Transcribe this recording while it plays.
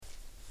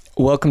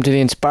Welcome to the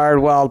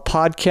Inspired Wild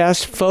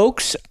podcast,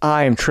 folks.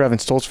 I am Trevin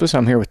Stoltzfus.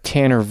 I'm here with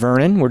Tanner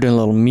Vernon. We're doing a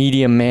little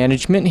media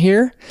management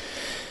here.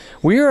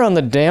 We are on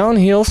the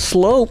downhill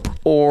slope,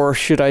 or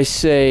should I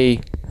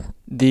say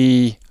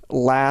the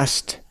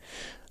last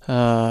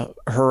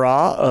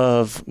hurrah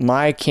of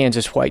my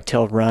Kansas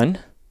whitetail run.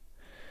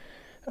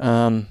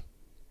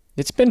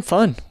 It's been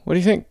fun. What do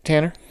you think,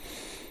 Tanner?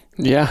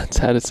 Yeah, it's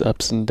had its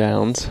ups and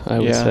downs, I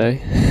would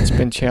say. It's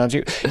been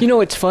challenging. You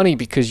know, it's funny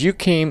because you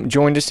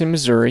joined us in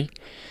Missouri,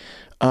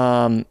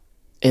 and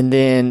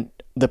then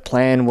the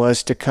plan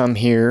was to come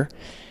here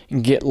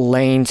and get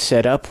Lane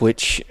set up,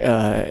 which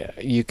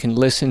you can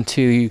listen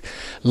to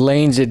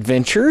Lane's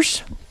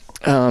adventures.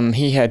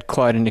 He had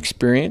quite an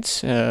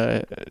experience,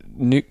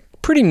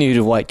 pretty new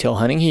to whitetail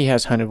hunting. He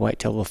has hunted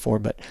whitetail before,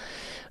 but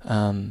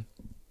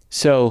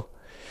so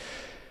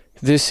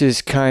this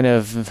is kind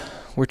of,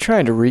 we're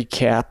trying to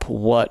recap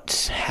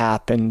what's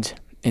happened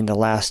in the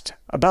last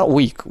about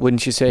week,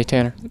 wouldn't you say,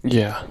 Tanner?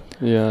 Yeah,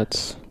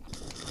 it's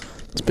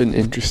been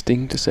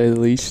interesting to say the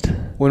least.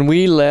 When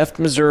we left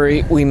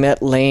Missouri, we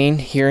met Lane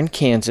here in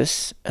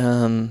Kansas.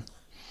 Kind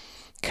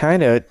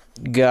of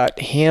got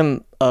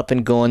him up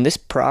and going. This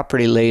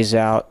property lays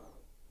out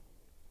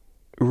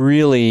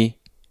really,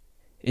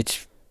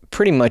 it's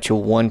pretty much a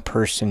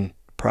one-person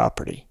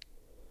property,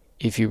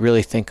 if you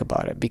really think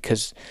about it,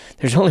 because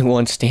there's only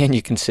one stand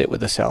you can sit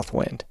with a south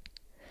wind.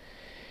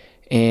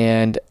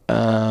 And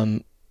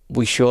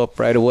we show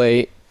up right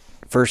away.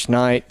 First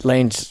night,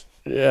 Lane's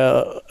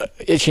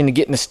itching to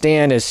get in the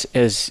stand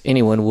as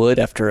anyone would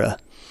after a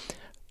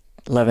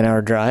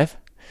 11-hour drive.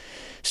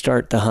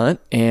 Start the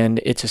hunt, and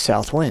it's a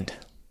south wind.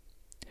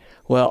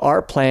 Well,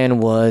 our plan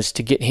was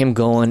to get him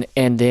going,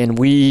 and then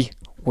we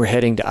were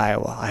heading to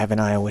Iowa. I have an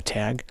Iowa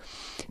tag.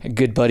 A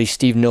good buddy,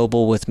 Steve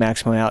Noble with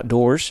Maximum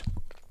Outdoors,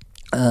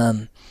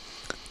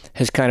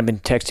 has kind of been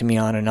texting me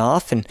on and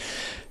off. And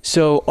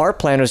so our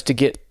plan was to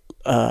get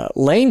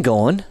Lane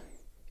going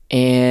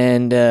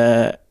and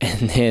head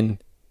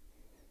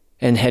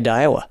to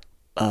Iowa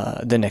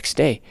the next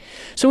day.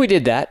 So we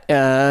did that,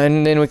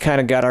 and then we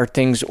kind of got our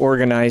things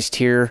organized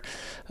here.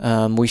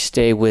 We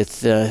stay with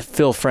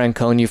Phil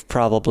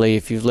Francone.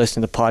 If you've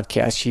listened to the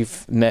podcast,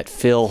 you've met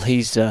Phil.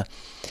 He's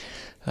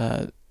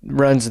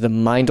runs the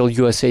Mindle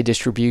USA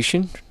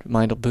distribution,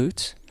 Mindle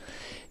Boots.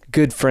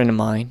 Good friend of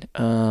mine.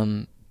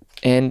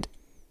 And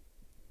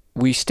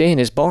we stay in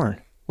his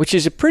barn, which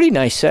is a pretty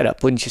nice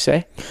setup, wouldn't you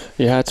say?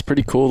 Yeah, it's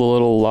pretty cool. The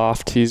little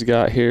loft he's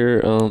got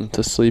here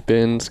to sleep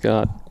in. It's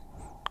got,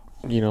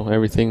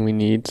 everything we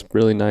need. It's a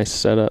really nice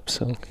setup.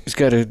 So he's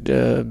got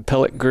a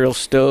pellet grill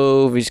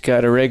stove. He's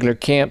got a regular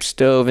camp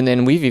stove, and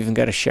then we've even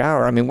got a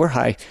shower. I mean,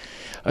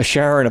 a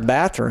shower and a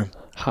bathroom.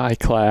 High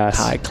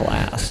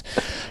class.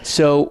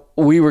 So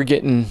we were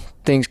getting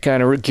things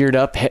kind of geared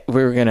up.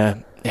 We were going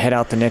to head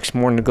out the next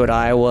morning to go to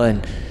Iowa,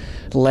 and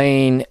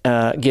Lane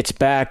gets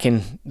back,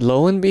 and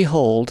lo and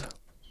behold,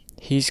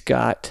 he's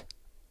got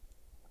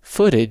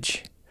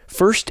footage,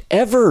 first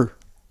ever,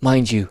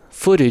 mind you,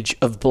 footage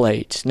of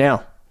Blades.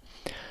 Now,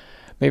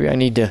 maybe I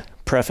need to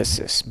preface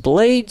this.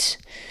 Blades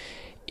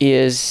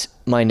is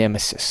my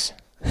nemesis.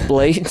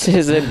 Blades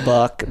is a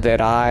buck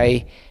that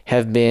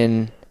I've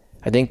been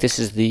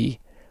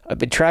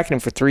tracking him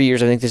for 3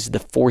 years. I think this is the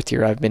 4th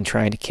year I've been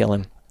trying to kill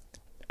him.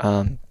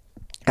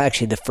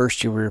 Actually, the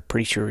first year we were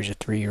pretty sure he was a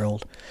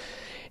 3-year-old.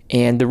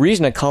 And the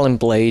reason I call him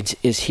Blades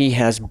is he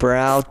has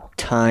brow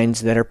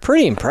tines that are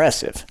pretty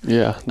impressive.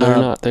 Yeah,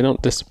 they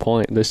don't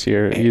disappoint this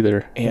year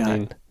either.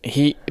 Yeah,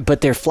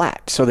 but they're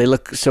flat. So they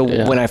look,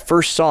 When I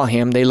first saw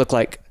him, they look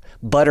like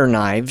butter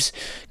knives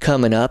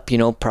coming up,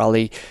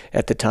 probably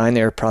at the time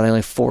they were probably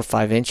only 4 or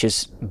 5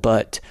 inches,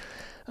 but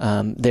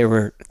they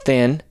were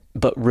thin,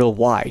 but real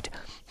wide.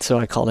 So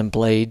I called him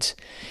Blades.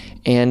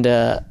 And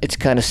it's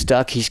kind of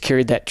stuck. He's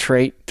carried that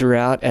trait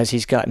throughout as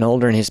he's gotten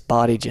older, and his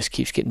body just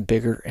keeps getting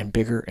bigger and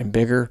bigger and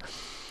bigger.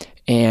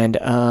 And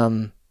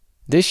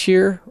last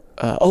year,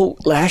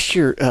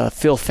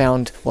 Phil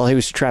found, while he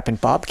was trapping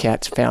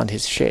bobcats, found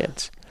his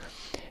sheds.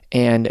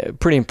 And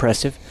pretty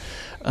impressive.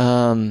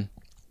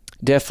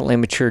 Definitely a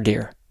mature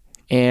deer.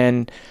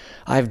 And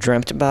I've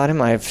dreamt about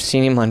him. I've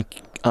seen him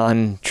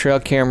on trail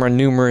camera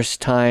numerous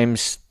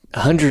times.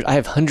 I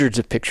have hundreds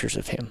of pictures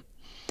of him.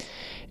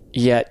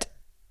 Yet,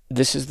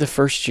 this is the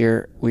first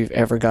year we've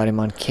ever got him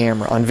on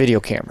video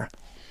camera.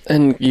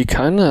 And you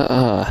kind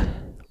of,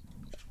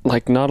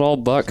 not all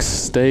bucks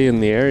stay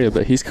in the area,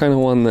 but he's kind of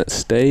one that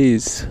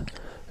stays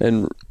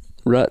and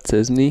ruts,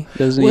 isn't he?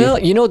 Doesn't he? Well,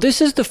 this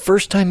is the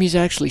first time he's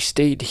actually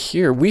stayed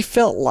here. We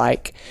felt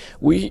like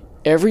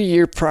every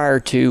year prior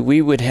to,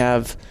 we would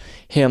have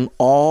him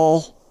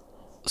all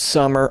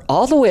summer,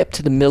 all the way up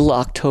to the middle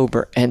of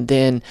October, and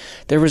then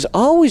there was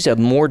always a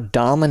more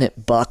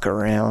dominant buck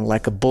around,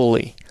 like a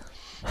bully.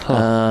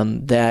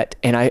 And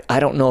I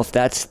don't know if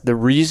that's the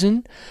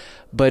reason,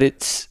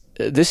 but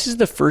this is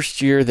the first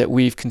year that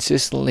we've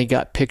consistently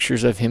got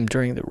pictures of him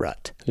during the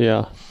rut.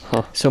 Yeah.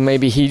 So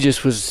maybe he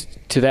just was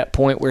to that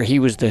point where he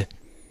was the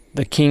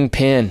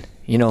kingpin,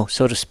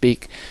 so to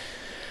speak.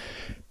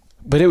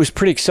 But it was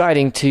pretty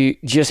exciting to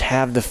just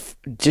have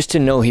just to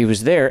know he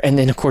was there. And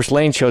then, of course,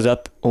 Lane shows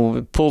up and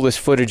we pull this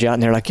footage out,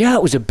 and they're like, yeah,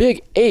 it was a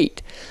big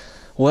 8.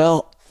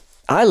 Well,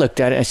 I looked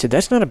at it and I said,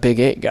 that's not a big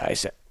 8,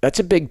 guys. That's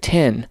a big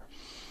 10.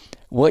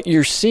 What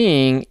you're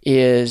seeing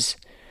is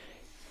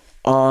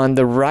on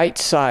the right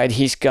side,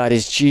 he's got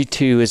his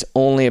G2 is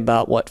only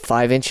about,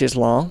 5 inches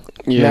long?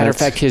 Yeah, Matter of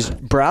fact, his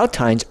brow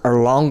tines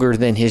are longer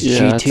than his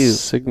G2. It's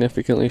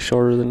significantly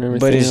shorter than everything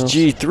But his else.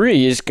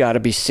 G3 has got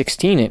to be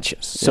 16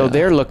 inches. So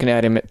they're looking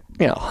at him at,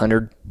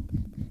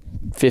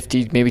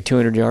 150, maybe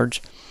 200 yards.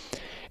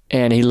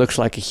 And he looks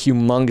like a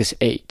humongous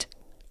 8.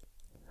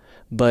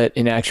 But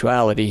in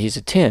actuality, he's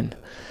a 10.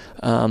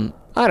 I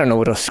don't know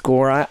what he'll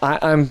score.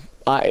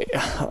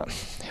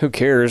 Who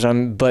cares?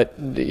 But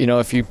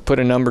if you put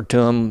a number to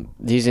him,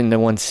 he's in the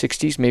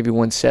 160s, maybe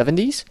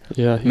 170s.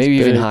 Yeah, he's maybe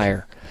big. even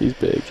higher. He's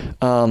big.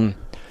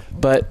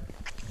 But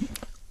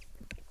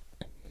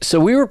so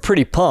we were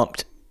pretty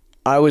pumped.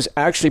 I was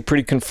actually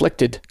pretty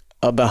conflicted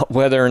about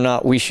whether or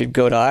not we should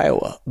go to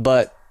Iowa.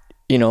 But,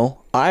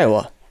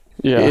 Iowa.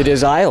 Yeah. It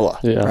is Iowa,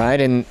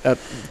 right? And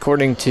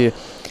according to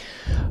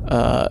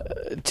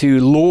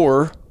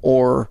lore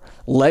or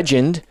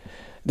legend,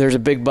 there's a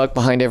big buck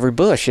behind every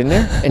bush, isn't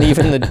there? And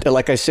even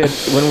like I said,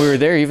 when we were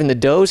there, even the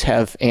does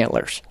have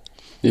antlers.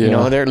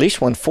 Yeah. They're at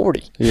least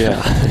 140. Yeah.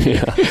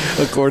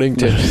 According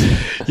to,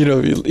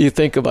 you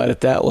think about it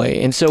that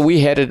way. And so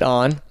we headed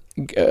on,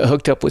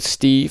 hooked up with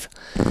Steve.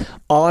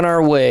 On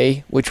our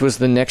way, which was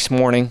the next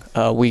morning,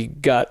 we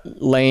got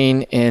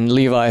Lane and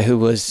Levi, who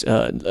was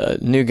a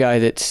new guy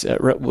that's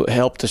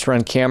helped us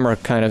run camera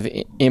kind of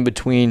in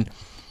between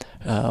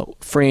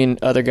freeing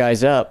other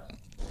guys up.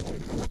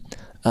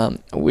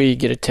 We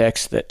get a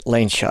text that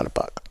Lane shot a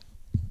buck.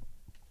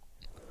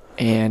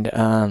 And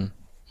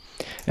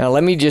now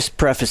let me just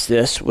preface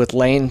this with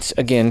Lane's,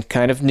 again,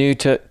 kind of new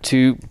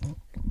to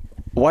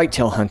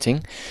whitetail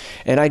hunting.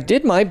 And I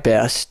did my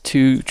best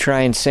to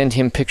try and send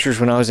him pictures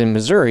when I was in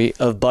Missouri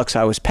of bucks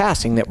I was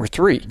passing that were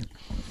 3.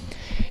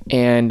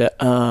 And,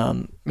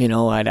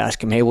 I'd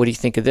ask him, hey, what do you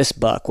think of this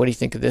buck? What do you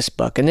think of this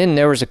buck? And then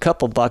there was a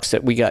couple bucks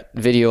that we got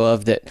video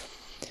of that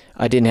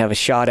I didn't have a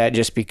shot at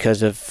just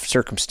because of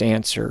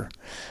circumstance or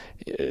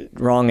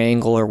wrong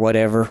angle or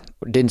whatever.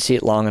 Didn't see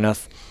it long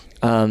enough.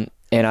 And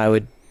I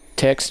would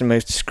text him a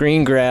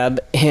screen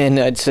grab and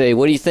I'd say,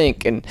 what do you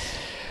think? And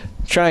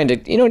trying to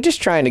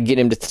get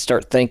him to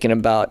start thinking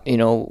about,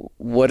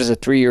 what does a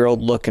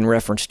 3-year-old look in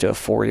reference to a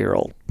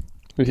 4-year-old?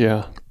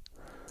 Yeah.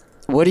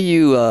 What do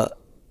you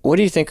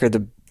think are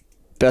the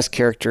best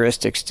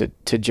characteristics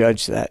to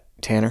judge that,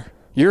 Tanner?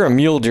 You're a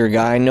mule deer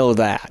guy, I know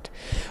that,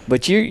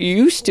 but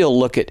you still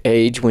look at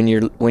age when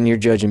you're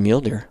judging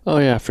mule deer. Oh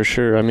yeah, for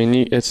sure. I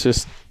mean, it's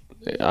just,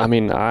 I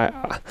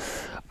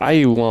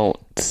won't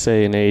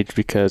say an age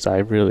because I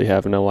really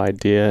have no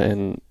idea,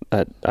 and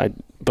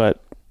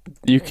but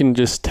you can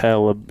just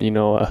tell a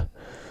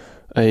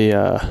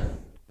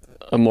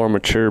more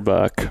mature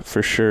buck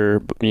for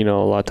sure. A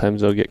lot of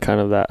times they'll get kind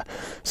of that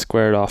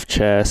squared off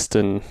chest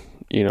and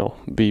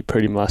be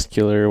pretty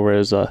muscular,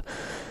 whereas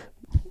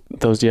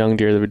those young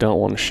deer that we don't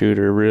want to shoot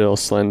are real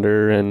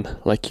slender and,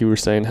 like you were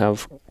saying,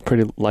 have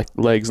pretty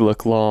legs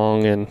look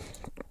long, and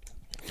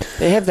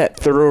they have that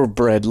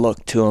thoroughbred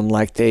look to them,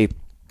 like they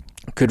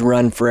could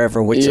run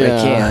forever, which they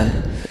can.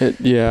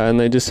 And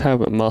they just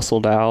haven't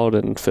muscled out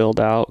and filled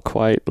out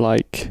quite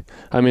like.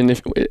 I mean,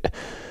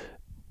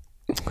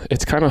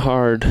 it's kind of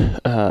hard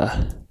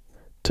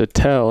to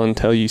tell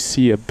until you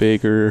see a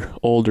bigger,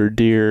 older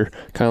deer,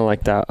 kind of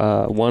like that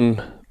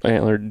one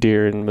antlered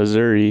deer in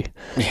Missouri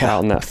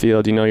out in that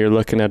field. You're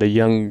looking at a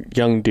young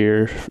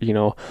deer,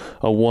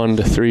 a 1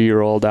 to 3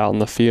 year old out in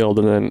the field,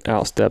 and then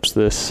out steps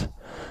this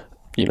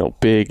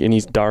big, and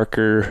he's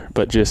darker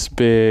but just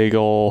big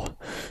old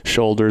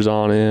shoulders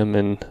on him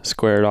and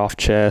squared off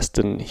chest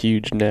and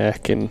huge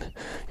neck, and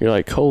you're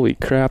like, holy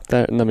crap,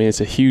 it's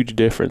a huge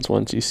difference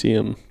once you see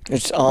them.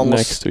 It's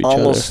next to each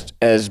almost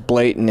as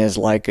blatant as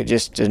like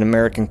just an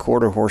American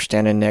quarter horse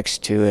standing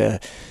next to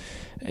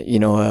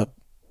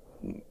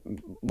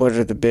what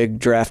are the big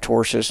draft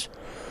horses?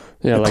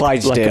 Yeah, a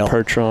Clydesdale. Like a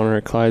Percheron or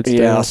a Clydesdale.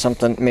 Yeah,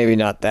 something maybe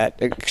not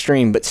that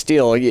extreme, but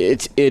still,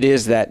 it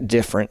is that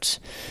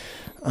difference.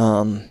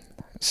 But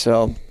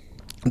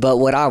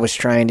what I was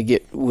trying to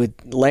get with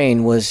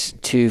Lane was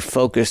to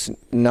focus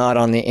not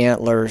on the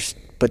antlers,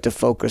 but to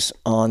focus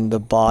on the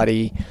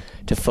body,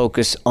 to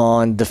focus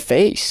on the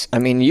face. I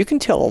mean, you can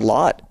tell a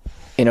lot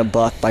in a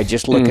buck by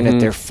just looking at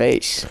their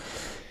face.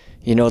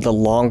 The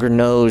longer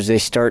nose, they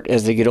start,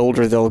 as they get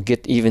older, they'll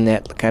get even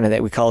that kind of,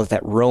 that we call it that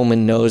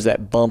Roman nose,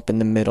 that bump in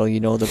the middle,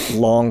 the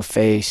long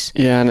face.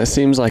 Yeah, and it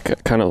seems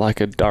like kind of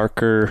like a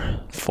darker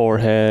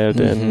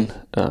forehead, and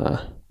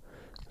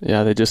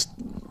they just,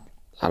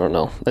 I don't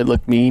know, they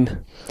look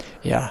mean.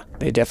 Yeah,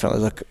 they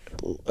definitely look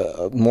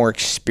more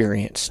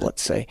experienced,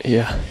 let's say.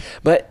 Yeah.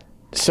 But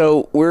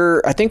so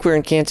I think we're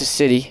in Kansas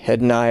City,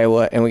 heading to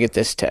Iowa, and we get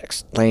this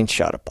text: Lane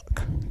shot a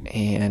buck,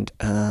 and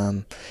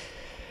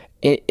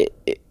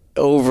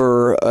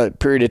over a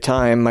period of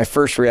time, my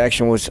first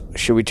reaction was,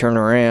 should we turn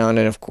around?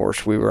 And of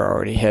course, we were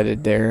already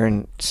headed there.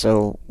 And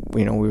so,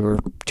 we were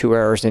 2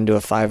 hours into a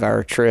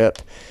 5-hour trip.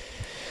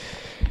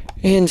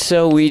 And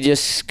so we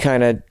just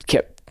kind of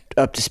kept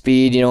up to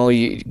speed, you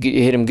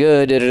hit him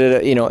good,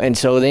 and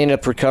so they end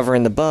up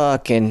recovering the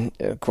buck. And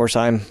of course,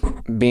 I'm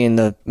being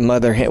the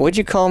mother. What'd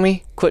you call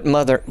me? Quit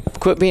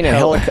being a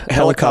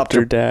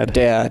helicopter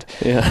dad.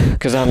 Yeah.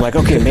 Because I'm like,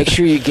 okay, make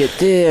sure you get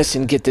this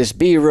and get this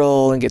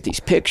B-roll and get these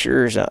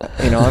pictures.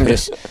 I'm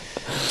just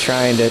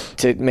trying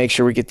to make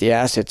sure we get the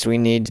assets we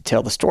need to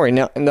tell the story.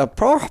 Now, and the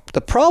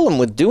problem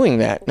with doing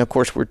that, and of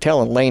course, we're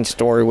telling Lane's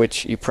story,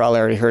 which you probably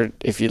already heard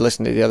if you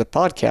listen to the other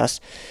podcast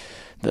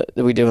that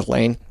we did with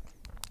Lane.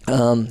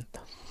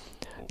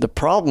 The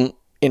problem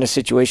in a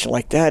situation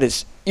like that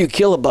is you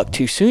kill a buck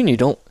too soon. You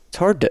don't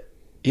have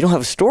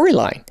a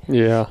storyline.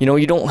 Yeah.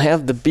 You don't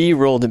have the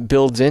B-roll that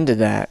builds into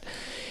that.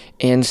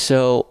 And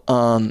so,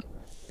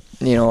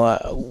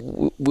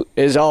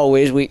 as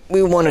always, we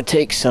want to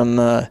take some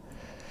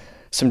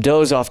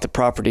does off the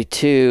property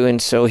too.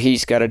 And so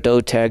he's got a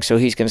doe tag, so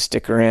he's going to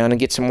stick around and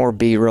get some more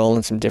B-roll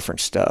and some different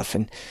stuff.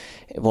 And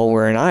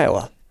we're in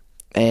Iowa,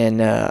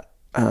 and of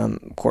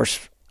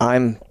course,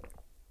 I'm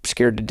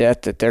scared to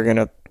death that they're going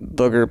to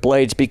booger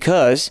Blades,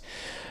 because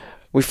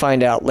we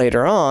find out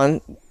later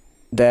on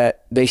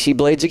that they see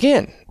Blades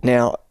again.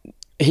 Now,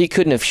 he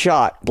couldn't have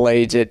shot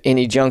Blades at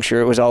any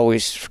juncture. It was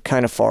always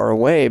kind of far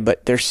away,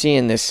 but they're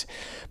seeing this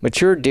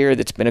mature deer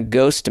that's been a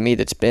ghost to me,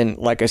 that's been,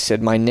 like I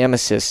said, my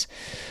nemesis,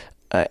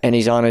 and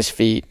he's on his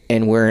feet,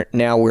 and we're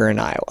in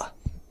Iowa.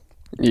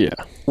 Yeah.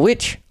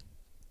 Which,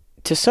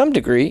 to some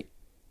degree,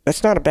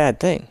 that's not a bad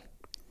thing.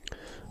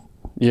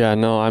 Yeah,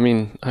 no, I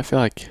mean, I feel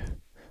like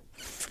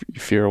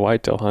if you're a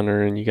whitetail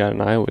hunter and you got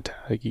an Iowa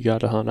tag, you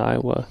got to hunt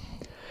Iowa.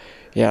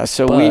 Yeah,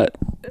 so at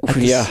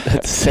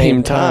the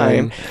same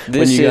time,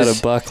 when you got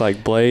a buck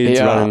like Blades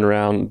running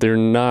around, they're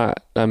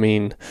not, I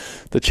mean,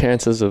 the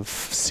chances of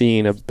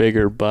seeing a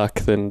bigger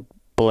buck than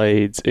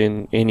Blades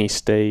in any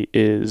state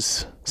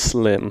is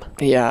slim.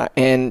 Yeah,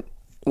 and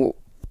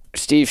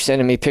Steve's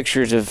sending me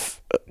pictures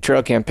of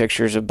trail cam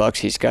pictures of bucks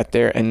he's got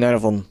there, and none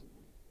of them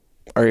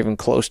are even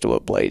close to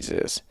what Blades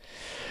is.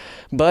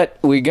 But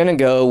we're going to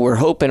go. We're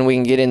hoping we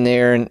can get in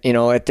there. And,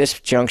 at this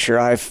juncture,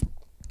 I've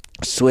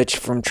switched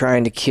from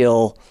trying to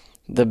kill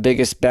the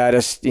biggest,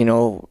 baddest,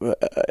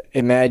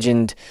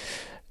 imagined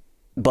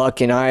buck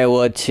in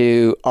Iowa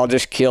to I'll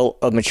just kill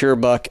a mature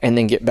buck and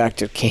then get back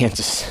to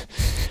Kansas,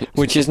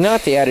 which is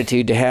not the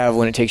attitude to have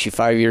when it takes you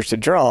 5 years to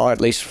draw. At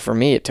least for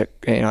me, it took,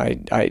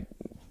 it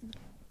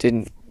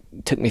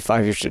took me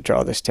 5 years to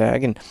draw this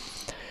tag. And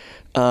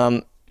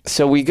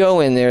so we go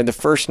in there. The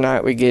first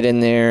night we get in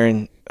there,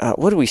 and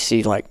what do we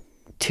see? Like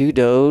 2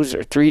 does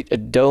or 3, a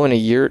doe and a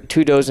year,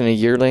 2 does and a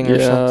yearling or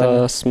something.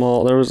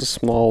 There was a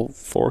small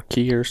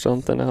forky or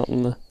something out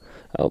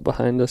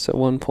behind us at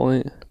one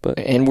point.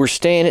 And we're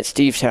staying at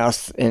Steve's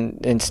house,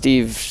 and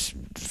Steve's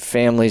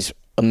family's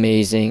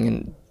amazing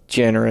and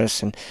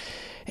generous,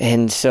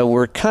 and so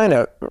we're kind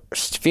of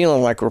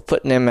feeling like we're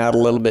putting them out a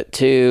little bit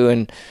too,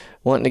 and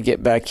wanting to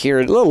get back here,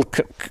 a little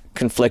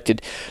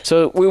conflicted.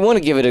 So we want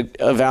to give it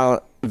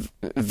a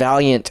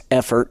valiant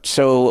effort.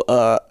 So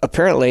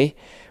apparently,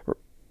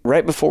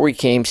 right before we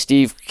came,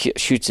 Steve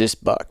shoots this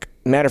buck.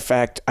 Matter of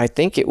fact, I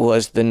think it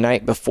was the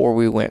night before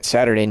we went,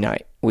 Saturday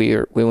night. We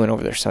went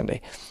over there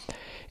Sunday,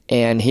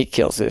 and he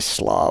kills this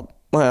slob.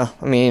 Well,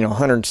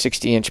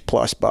 160-inch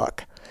plus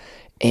buck,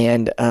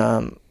 and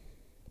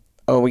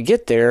we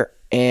get there,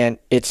 and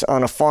it's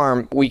on a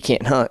farm we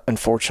can't hunt,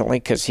 unfortunately,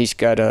 because he's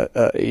got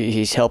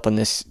he's helping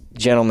this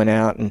gentleman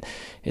out, and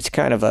it's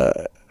kind of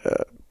a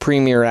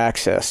premier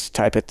access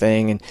type of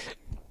thing, and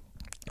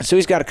so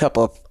he's got a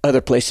couple of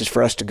other places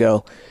for us to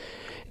go,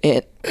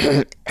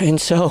 and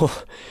so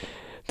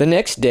the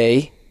next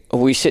day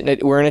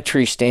we're in a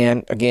tree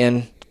stand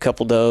again, a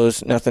couple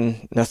does,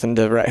 nothing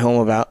to write home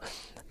about,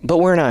 but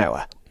we're in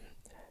Iowa.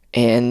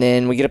 And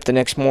then we get up the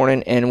next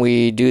morning and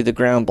we do the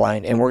ground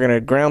blind, and we're going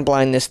to ground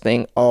blind this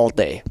thing all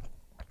day.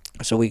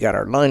 So we got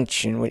our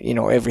lunch and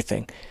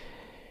everything.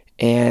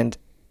 And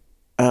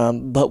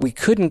but we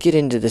couldn't get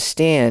into the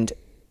stand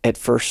at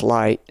first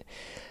light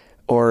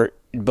or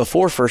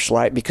before first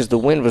light because the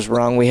wind was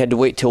wrong. We had to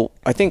wait till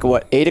I think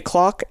 8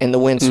 o'clock, and the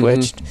wind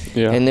switched.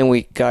 Yeah. And then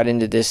we got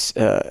into this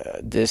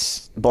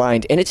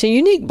blind, and it's a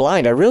unique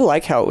blind. I really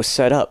like how it was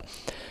set up.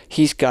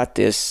 He's got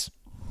this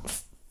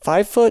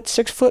 5 foot,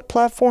 6 foot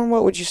platform.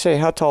 What would you say?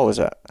 How tall was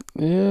that?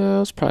 Yeah, it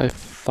was probably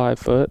 5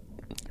 foot.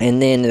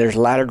 And then there's a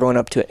ladder going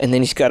up to it, and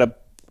then he's got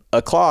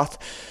a cloth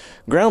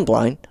ground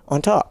blind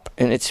on top,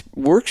 and it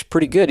works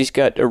pretty good. He's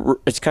got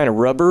it's kind of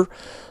rubber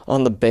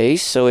on the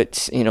base, so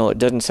it's it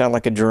doesn't sound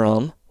like a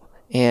drum,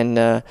 and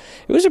it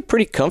was a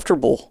pretty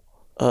comfortable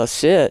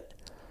sit,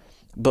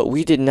 but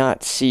we did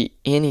not see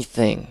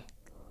anything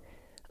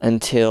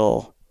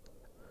until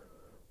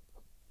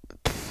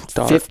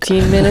dark.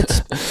 15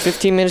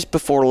 minutes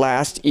before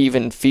last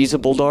even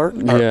feasible dark.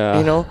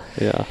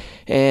 Yeah.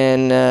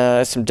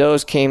 And some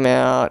does came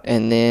out,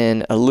 and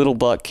then a little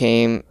buck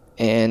came,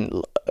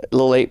 and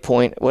little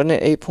 8-point, wasn't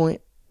it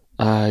 8-point?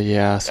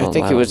 Yeah. I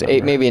think it was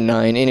 8, maybe a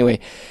 9. Anyway,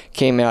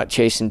 came out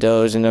chasing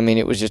does, and I mean,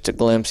 it was just a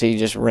glimpse. He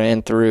just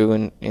ran through,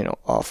 and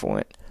off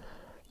went.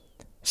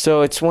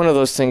 So it's one of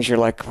those things you're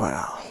like,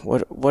 wow,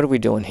 what are we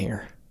doing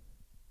here?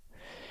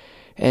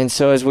 And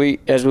so as we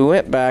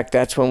went back,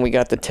 that's when we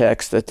got the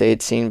text that they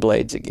had seen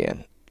blades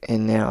again.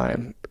 And now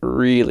I'm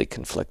really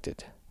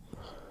conflicted.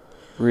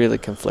 Really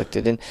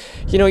conflicted. And,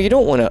 you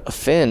don't want to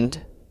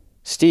offend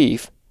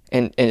Steve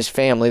and his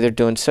family. They're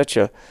doing such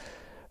a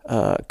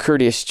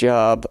courteous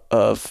job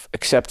of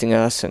accepting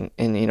us. And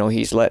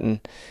he's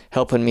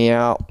helping me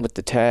out with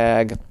the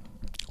tag,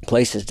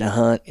 places to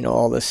hunt,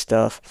 all this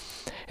stuff.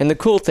 And the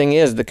cool thing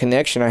is the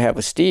connection I have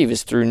with Steve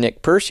is through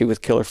Nick Percy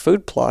with Killer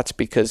Food Plots,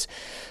 because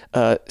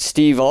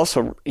Steve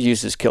also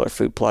uses Killer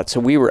Food Plots. So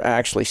we were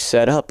actually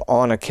set up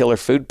on a Killer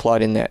Food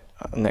Plot on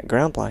that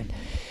ground blind.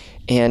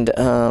 And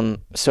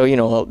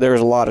so, there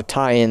was a lot of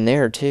tie-in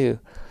there too.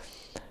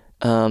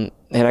 And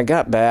I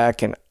got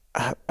back, and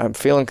I'm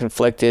feeling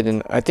conflicted.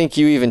 And I think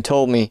you even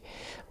told me,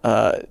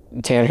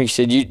 Tanner, you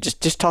said, you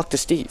just talk to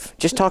Steve.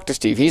 Just talk to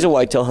Steve. He's a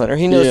whitetail hunter.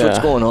 He knows what's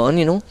going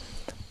on,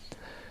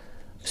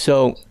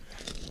 So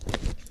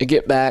I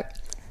get back,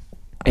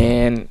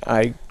 and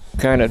I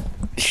kind of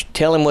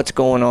tell him what's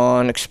going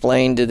on,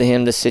 explain to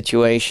him the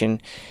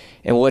situation,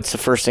 and what's the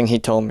first thing he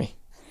told me?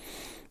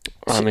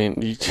 I mean,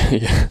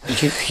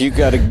 you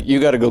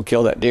gotta go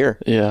kill that deer.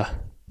 Yeah,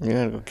 you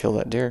gotta go kill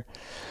that deer.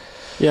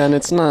 Yeah, and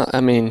it's not.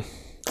 I mean,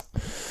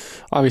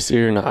 obviously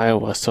you're in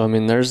Iowa, so I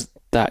mean, there's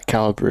that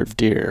caliber of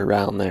deer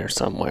around there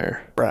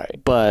somewhere,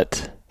 right?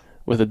 But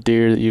with a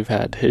deer that you've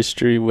had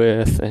history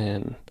with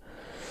and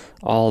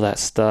all that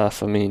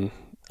stuff, I mean,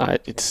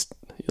 it's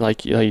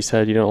like you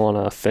said, you don't want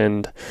to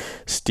offend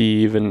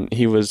Steve, and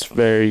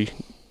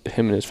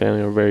him and his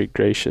family were very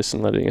gracious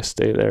in letting us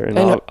stay there. And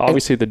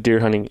obviously the deer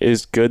hunting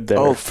is good there.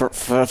 Oh,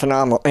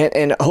 phenomenal.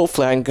 And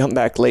hopefully I can come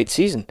back late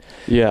season.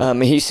 Yeah.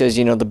 He says,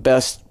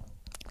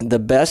 the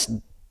best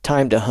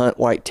time to hunt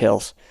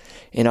whitetails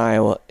in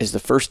Iowa is the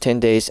first 10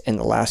 days and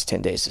the last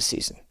 10 days of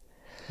season.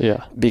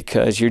 Yeah.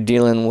 Because you're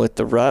dealing with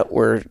the rut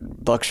where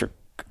bucks are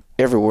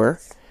everywhere,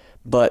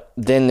 but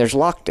then there's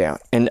lockdown.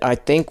 And I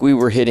think we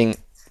were hitting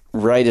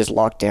right as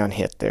lockdown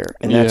hit there.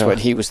 And that's what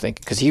he was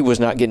thinking, because he was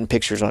not getting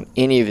pictures on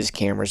any of his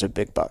cameras of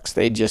big bucks.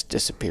 They just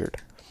disappeared.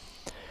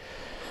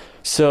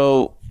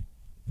 So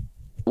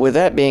with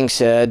that being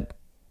said,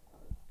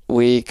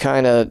 it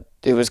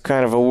was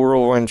kind of a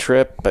whirlwind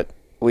trip, but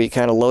we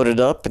kind of loaded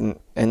up and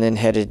then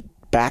headed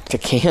back to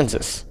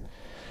Kansas.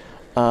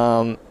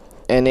 And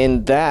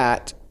in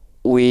that,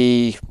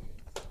 I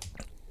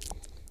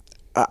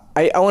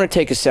want to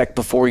take a sec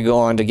before we go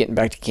on to getting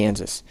back to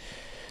Kansas.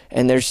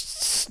 And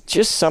there's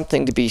just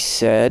something to be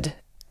said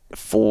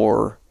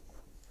for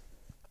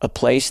a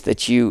place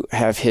that you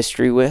have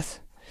history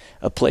with,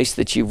 a place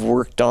that you've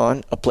worked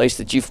on, a place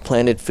that you've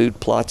planted food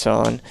plots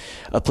on,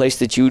 a place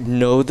that you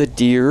know the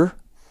deer.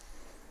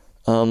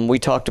 We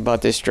talked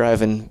about this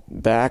driving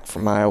back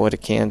from Iowa to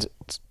Kansas,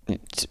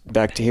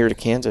 back to here to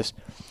Kansas.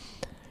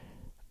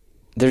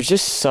 There's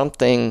just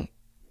something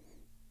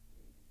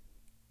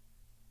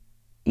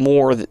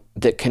more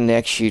that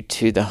connects you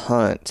to the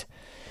hunt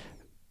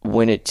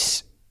when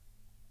it's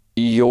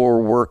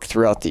your work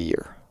throughout the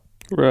year.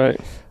 Right.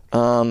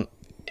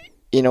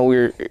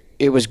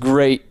 It was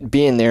great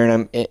being there,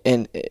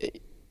 and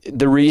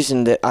the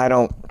reason that I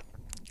don't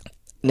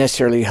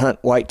necessarily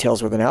hunt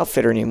whitetails with an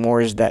outfitter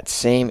anymore is that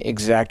same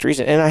exact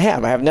reason. And I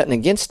have nothing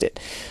against it.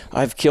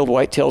 I've killed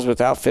whitetails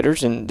with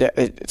outfitters, and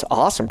it's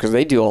awesome because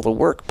they do all the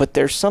work. But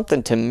there's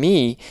something to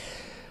me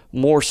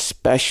more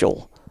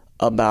special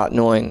about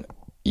knowing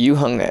you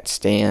hung that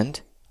stand,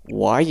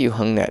 why you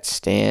hung that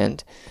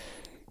stand,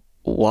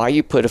 why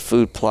you put a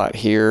food plot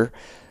here,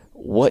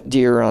 what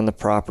deer are on the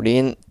property,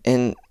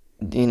 and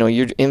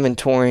you're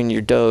inventorying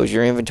your does,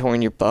 you're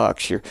inventorying your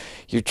bucks,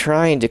 you're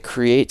trying to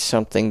create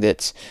something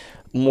that's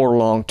more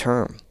long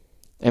term.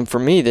 And for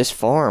me, this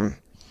farm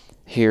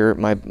here,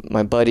 my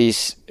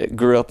buddies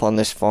grew up on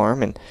this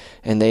farm,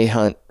 and they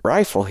hunt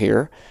rifle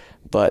here,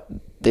 but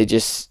they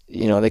just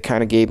they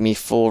kind of gave me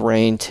full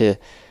reign to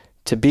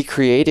be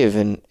creative,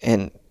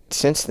 and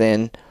since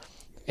then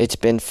it's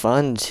been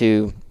fun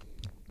to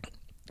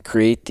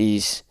create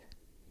these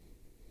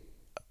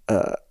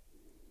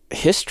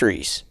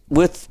histories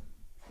with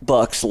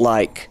bucks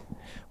like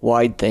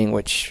Wide Thing,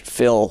 which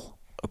Phil,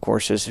 of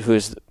course, who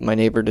is my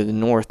neighbor to the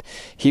north.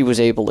 He was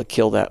able to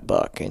kill that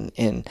buck,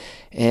 and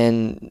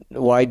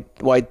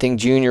Wide Thing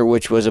Jr.,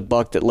 which was a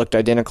buck that looked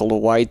identical to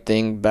Wide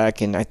Thing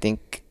back in, I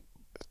think,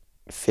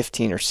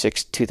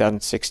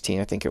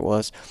 2016, I think it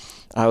was.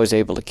 I was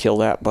able to kill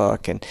that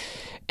buck, and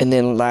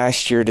then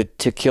last year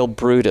to kill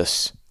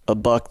Brutus, a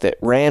buck that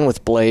ran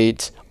with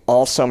blades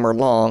all summer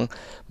long.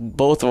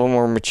 Both of them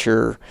were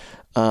mature,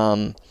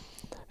 and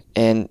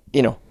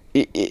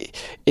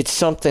it's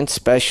something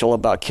special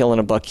about killing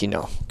a buck,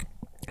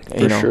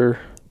 For sure.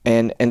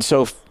 And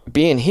so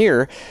being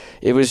here,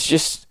 it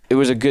was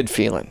a good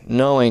feeling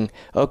knowing,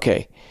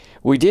 okay,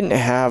 we didn't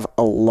have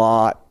a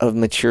lot of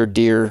mature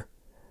deer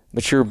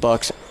mature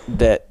bucks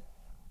that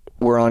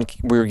we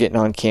were getting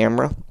on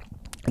camera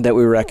that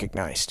we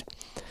recognized.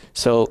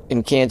 So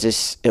in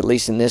Kansas, at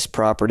least in this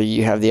property,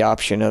 you have the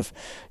option of,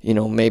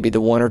 maybe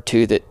the one or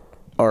two that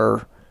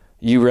are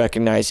you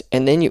recognize,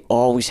 and then you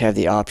always have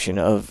the option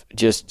of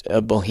just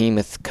a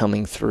behemoth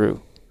coming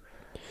through.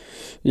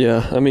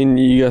 Yeah, I mean,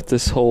 you got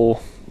this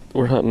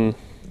we're hunting,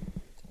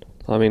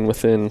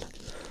 within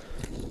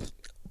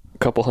a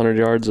couple hundred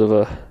yards of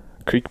a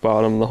creek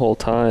bottom the whole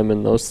time,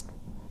 and those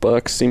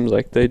bucks seems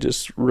like they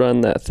just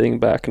run that thing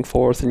back and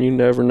forth, and you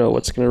never know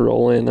what's going to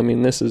roll in.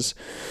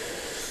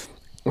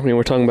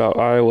 We're talking about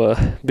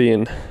Iowa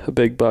being a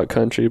big buck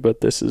country,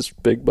 but this is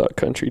big buck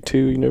country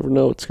too. You never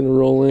know what's going to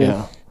roll in.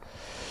 Yeah.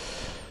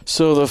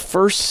 So the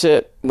first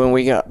sit, when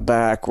we got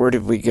back, where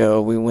did we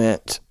go?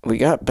 We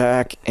got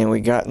back and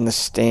we got in the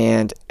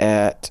stand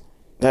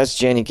that's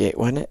Jenny Gate,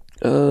 wasn't it?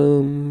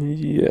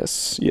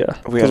 Yes, yeah.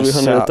 Because we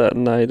hunted it that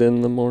night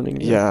in the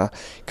morning. Yeah,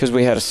 because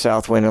we had a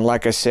south wind, and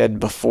like I said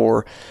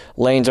before,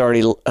 Lane's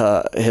already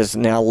has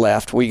now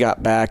left. We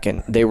got back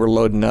and they were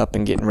loading up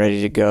and getting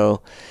ready to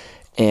go.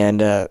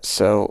 And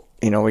so,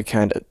 we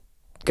kind of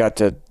got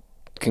to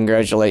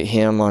congratulate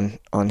him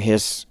on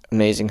his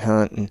amazing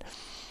hunt.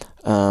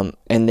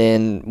 And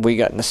then we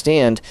got in the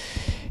stand.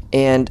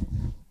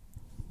 And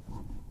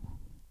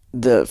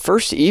the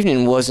first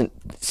evening wasn't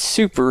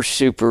super,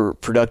 super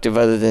productive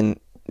other than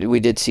we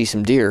did see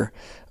some deer.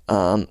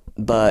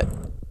 But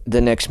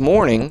the next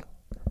morning,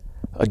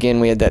 again,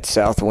 we had that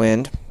south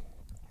wind.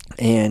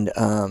 And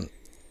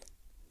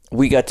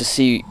we got to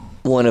see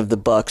one of the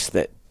bucks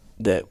that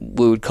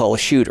we would call a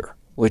shooter,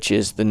 which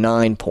is the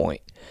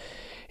 9-point.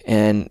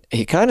 And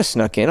he kind of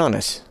snuck in on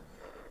us.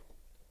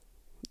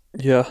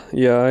 Yeah,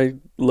 I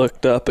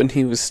looked up and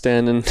he was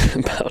standing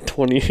about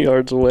 20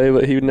 yards away,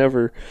 but he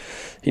never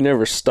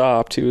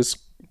stopped. He was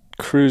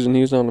cruising.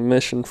 He was on a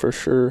mission for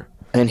sure.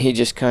 And he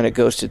just kind of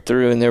ghosted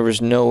through, and there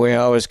was no way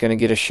I was going to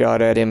get a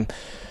shot at him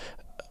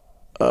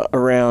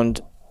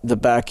around the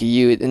back of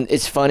you. And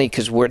it's funny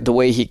because the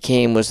way he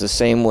came was the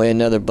same way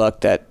another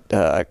buck, that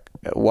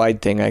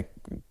wide thing I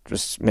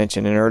was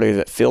mentioning earlier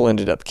that Phil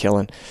ended up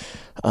killing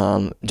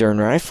during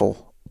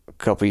rifle a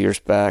couple years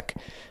back.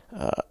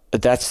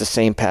 That's the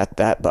same path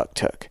that buck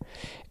took.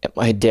 And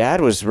my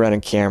dad was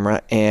running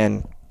camera,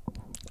 and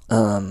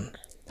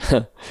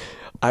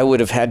I would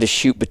have had to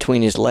shoot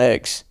between his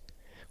legs,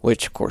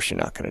 which of course you're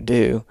not going to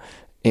do,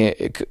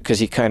 because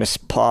he kind of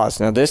paused.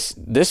 Now the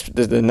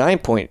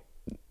 9-point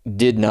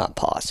did not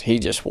pause. He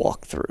just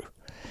walked through.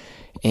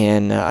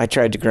 And I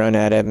tried to grunt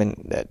at him,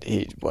 and that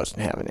he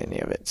wasn't having any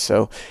of it.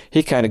 So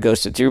he kind of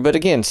ghosted through. But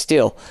again,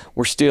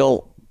 we're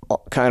still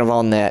kind of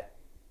on that,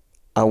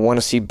 I want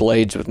to see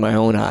blades with my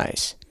own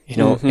eyes,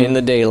 in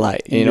the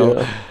daylight,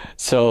 Yeah.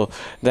 So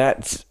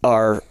that's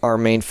our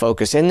main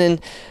focus. And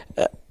then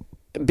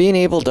being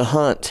able to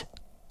hunt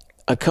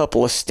a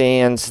couple of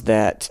stands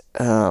that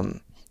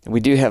we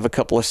do have a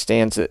couple of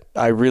stands that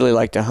I really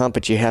like to hunt,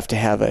 but you have to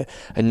have a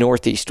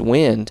northeast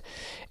wind,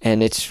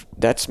 and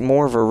that's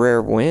more of a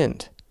rare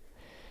wind.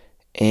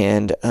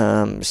 And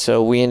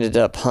so we ended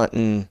up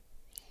hunting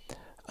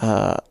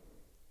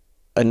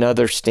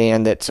another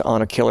stand that's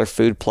on a killer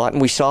food plot,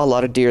 and we saw a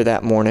lot of deer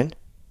that morning.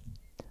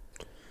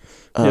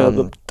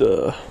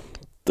 The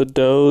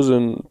does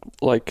and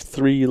like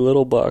 3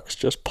 little bucks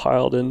just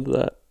piled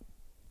into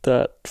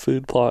that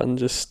food plot and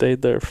just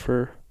stayed there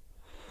for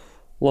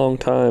a long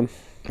time.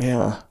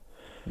 Yeah,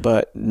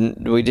 but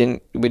we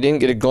didn't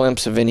get a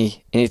glimpse of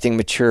anything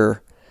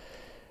mature.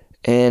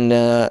 And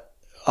I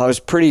was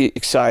pretty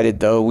excited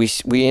though. We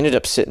ended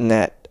up sitting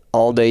that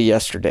all day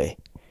yesterday,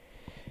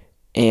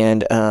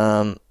 and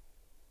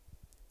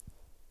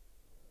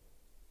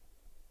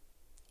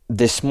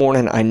this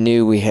morning I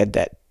knew we had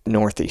that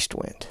northeast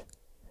wind,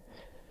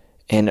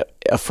 and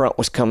a front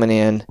was coming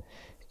in,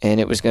 and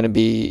it was going to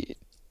be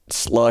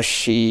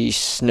slushy,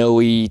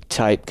 snowy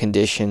type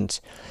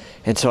conditions.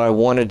 And so I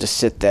wanted to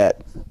sit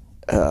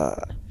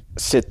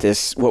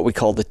this, what we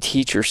call the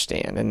teacher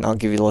stand. And I'll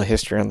give you a little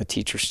history on the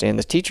teacher stand.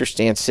 The teacher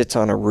stand sits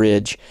on a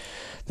ridge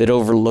that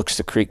overlooks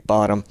the creek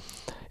bottom.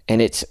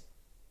 And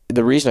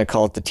the reason I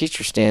call it the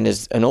teacher stand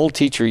is an old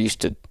teacher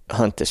used to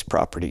hunt this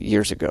property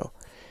years ago.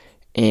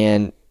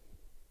 And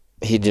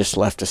he just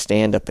left a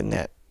stand up in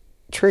that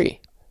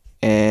tree.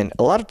 And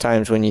a lot of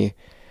times when you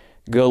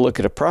go look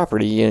at a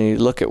property, you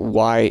look at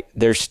why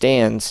there's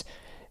stands,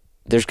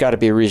 there's got to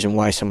be a reason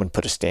why someone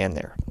put a stand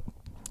there.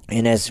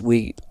 And as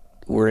we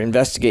were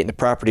investigating the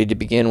property to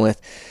begin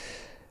with,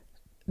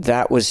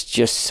 that was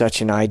just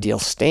such an ideal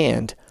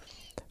stand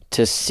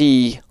to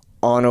see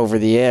on over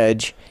the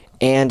edge,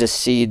 and to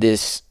see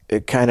this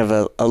kind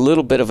of a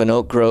little bit of an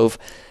oak grove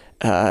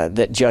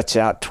that juts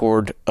out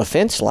toward a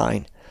fence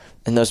line,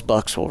 and those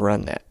bucks will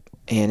run that.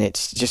 And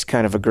it's just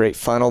kind of a great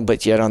funnel,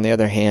 but yet on the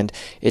other hand,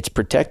 it's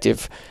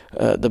protective.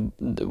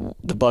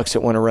 The bucks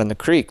that want to run the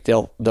creek,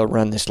 they'll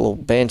run this little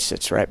bench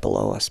that's right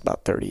below us,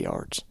 about 30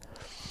 yards.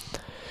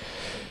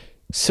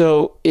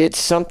 So it's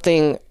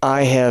something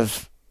I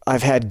have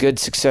I've had good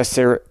success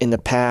there in the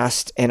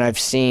past, and I've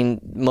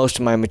seen most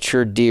of my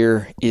mature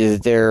deer either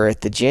there or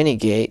at the Jenny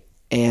Gate,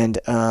 and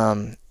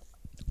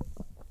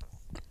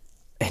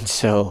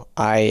so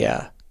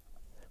I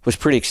was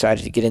pretty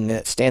excited to get in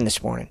that stand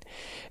this morning.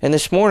 And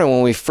this morning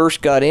when we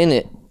first got in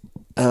it,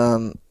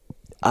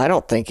 I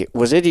don't think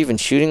was it even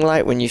shooting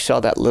light when you saw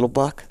that little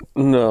buck?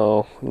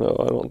 No,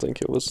 I don't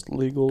think it was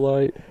legal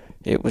light.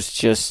 It was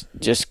just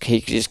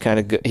he just kind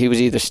of he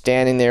was either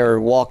standing there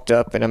or walked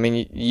up, and I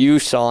mean you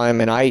saw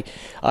him, and I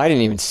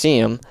didn't even see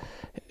him.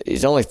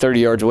 He's only 30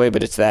 yards away,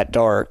 but it's that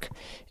dark,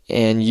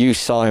 and you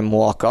saw him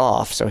walk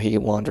off, so he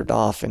wandered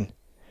off, and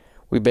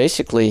we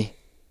basically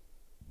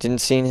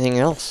didn't see anything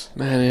else.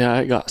 Man, yeah,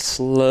 it got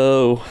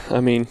slow.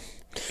 I mean,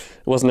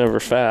 it wasn't ever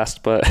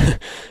fast, but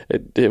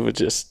it was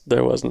just,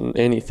 there wasn't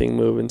anything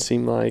moving,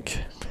 seemed like.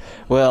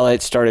 Well,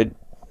 it started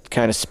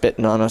kind of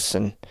spitting on us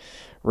and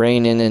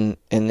raining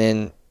and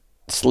then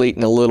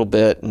sleeting a little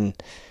bit, and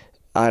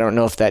I don't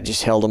know if that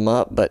just held them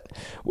up, but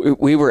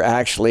we were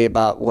actually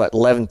about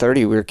 11:30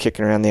 we were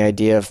kicking around the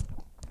idea of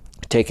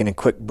taking a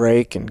quick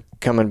break and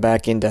coming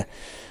back into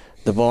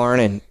the barn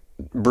and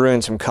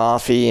brewing some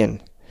coffee,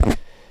 and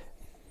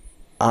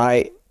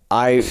I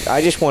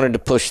just wanted to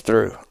push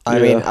through. I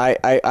mean,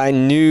 I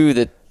knew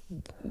that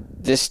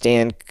this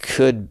stand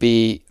could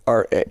be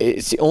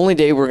it's the only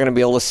day we're going to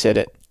be able to sit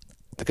it,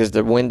 because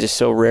the wind is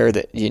so rare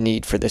that you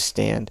need for this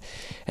stand,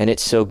 and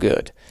it's so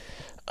good.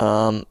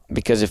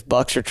 Because if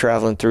bucks are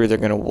traveling through, they're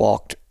going to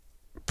walk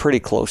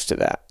pretty close to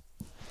that.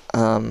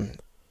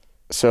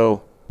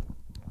 So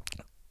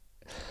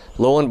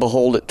lo and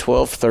behold, at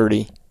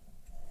 12:30,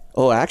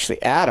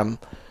 actually Adam,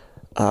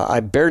 I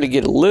barely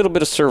get a little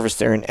bit of service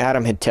there, and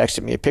Adam had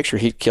texted me a picture.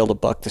 He'd killed a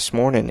buck this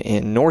morning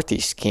in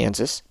northwest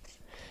Kansas,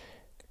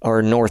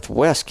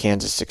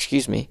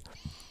 excuse me.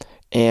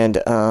 And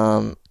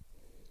I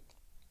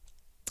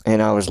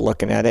was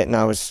looking at it, and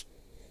I was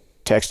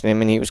texting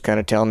him, and he was kind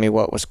of telling me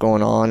what was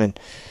going on, and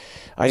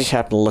I just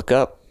happened to look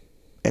up,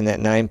 and that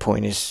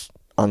 9-point is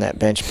on that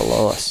bench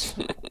below us.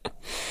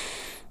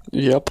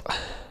 Yep.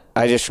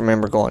 I just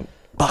remember going,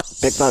 buck,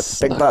 big buck,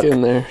 big buck.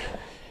 In there.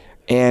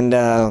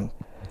 And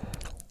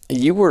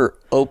you were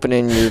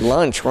opening your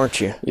lunch, weren't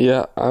you?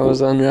 Yeah, I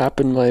was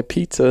unwrapping my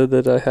pizza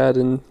that I had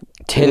in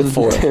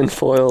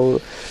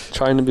tinfoil,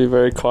 trying to be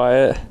very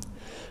quiet.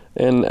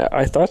 And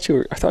I thought you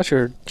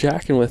were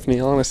jacking with me,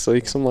 honestly,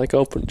 because I'm like,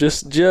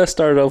 just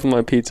started to open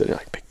my pizza, and you're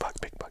like, big buck,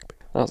 big buck, big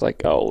buck. I was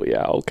like, oh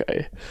yeah,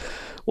 okay,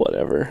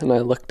 whatever. And I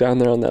looked down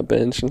there on that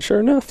bench, and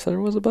sure enough,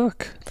 there was a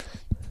buck.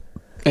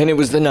 And it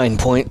was the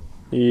 9-point.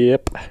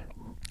 Yep.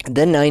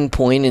 The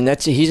 9-point, and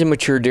he's a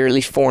mature deer, at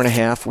least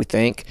 4.5, we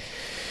think.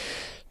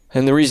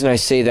 And the reason I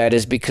say that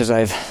is because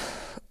I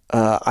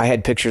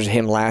had pictures of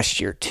him last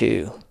year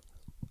too.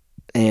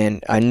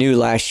 And I knew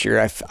last year,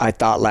 I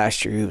thought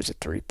last year he was a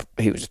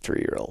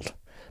 3-year-old.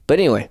 But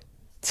anyway,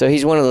 so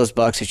he's one of those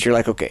bucks that you're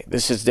like, okay,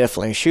 this is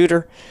definitely a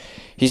shooter.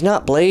 He's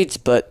not blades,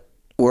 but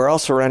we're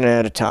also running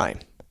out of time.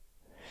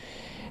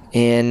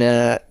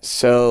 And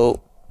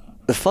so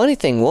the funny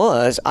thing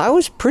was, I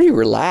was pretty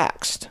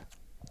relaxed.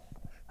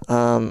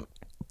 I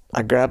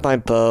grabbed my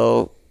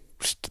bow.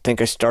 I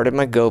think I started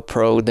my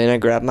GoPro. Then I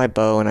grabbed my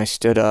bow and I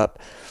stood up.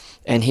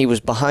 And he was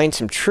behind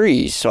some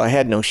trees, so I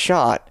had no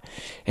shot.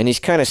 And he's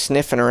kind of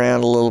sniffing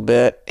around a little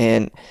bit,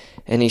 and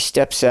he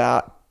steps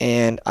out,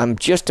 and I'm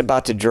just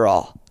about to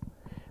draw.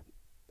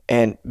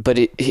 But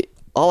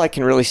all I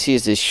can really see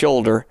is his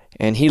shoulder,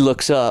 and he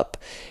looks up,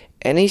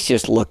 and he's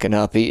just looking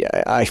up.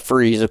 I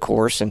freeze, of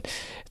course, and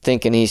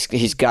thinking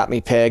he's got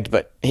me pegged,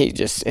 but he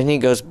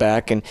goes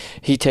back, and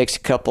he takes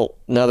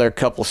another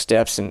couple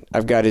steps, and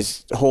I've got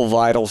his whole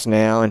vitals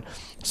now, and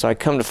so I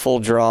come to full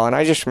draw, and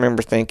I just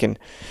remember thinking,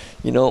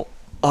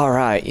 all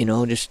right,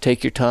 just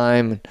take your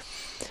time. And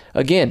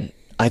again,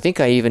 I think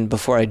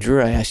before I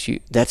drew, I asked you,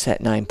 that's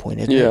that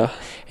 9-point, isn't it?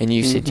 And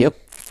you said, yep.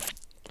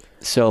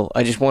 So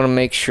I just want to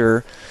make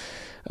sure.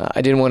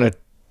 I didn't want to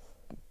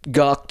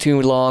gawk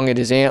too long at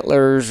his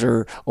antlers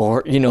or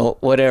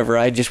whatever.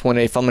 I just want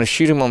to, if I'm going to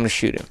shoot him, I'm going to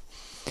shoot him.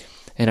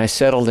 And I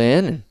settled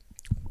in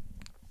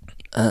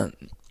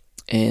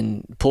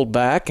and pulled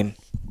back and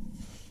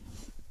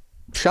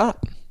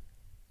shot.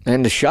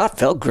 And the shot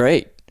felt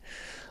great.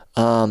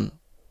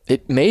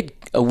 It made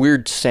a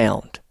weird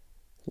sound.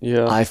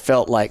 Yeah. I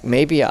felt like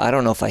maybe, I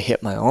don't know if I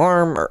hit my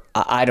arm or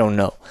I don't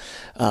know.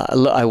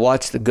 I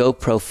watched the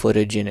GoPro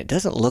footage and it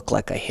doesn't look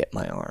like I hit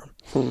my arm.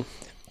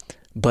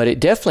 But it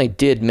definitely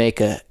did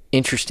make a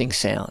interesting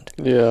sound.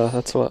 Yeah,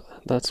 that's what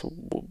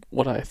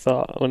I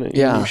thought when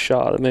you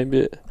shot.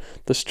 Maybe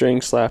the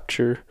string slapped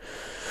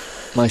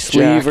my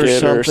sleeve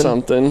or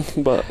something.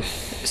 But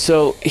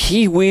so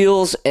he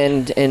wheels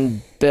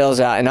and bails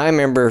out, and I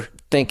remember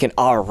thinking,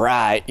 all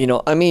right,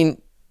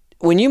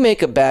 when you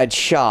make a bad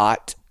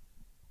shot,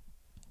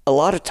 a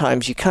lot of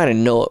times you kind of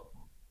know it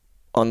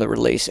on the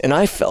release, and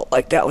I felt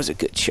like that was a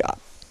good shot.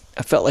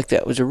 I felt like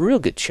that was a real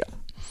good shot.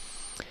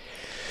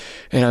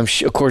 And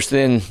of course,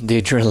 then the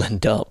adrenaline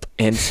dump.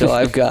 And so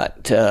I've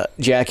got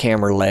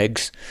jackhammer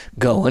legs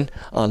going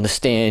on the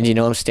stand.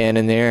 I'm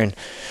standing there and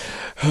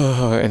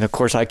And of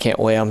course I can't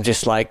wait. I'm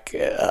just like,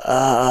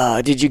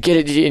 did you get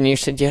it? And you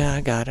said, yeah,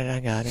 I got it.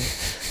 I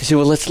said,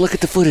 well, let's look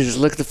at the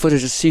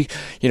footage. And see,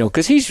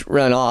 because he's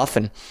run off,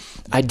 and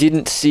I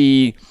didn't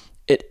see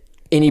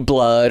any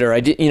blood, or I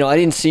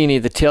didn't see any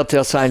of the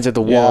telltale signs of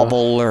the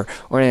wobble or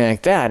anything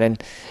like that.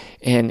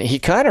 And he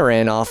kind of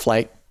ran off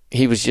like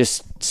he was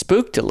just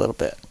spooked a little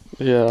bit.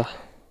 Yeah.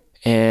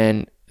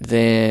 And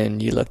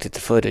then you looked at the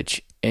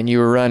footage, and you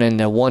were running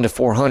the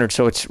 1-400.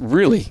 So it's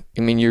really,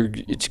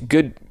 it's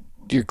good.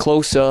 You're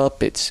close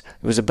up.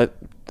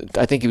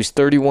 I think he was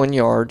 31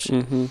 yards.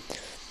 Mm-hmm.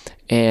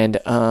 And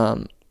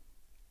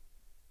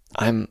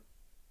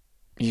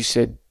you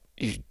said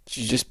you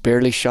just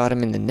barely shot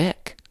him in the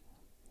neck.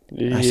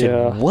 Yeah. I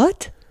said,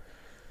 what?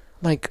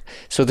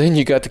 So then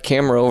you got the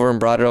camera over and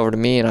brought it over to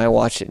me, and I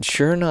watched it, and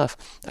sure enough,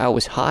 I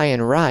was high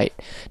and right.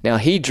 Now,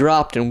 he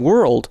dropped and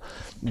whirled,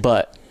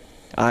 but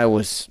I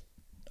was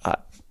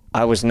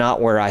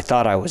not where I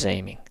thought I was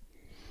aiming.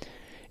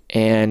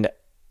 And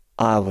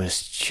I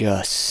was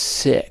just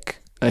sick.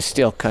 I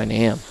still kind of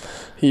am.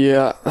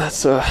 Yeah,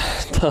 that's a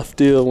tough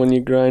deal when you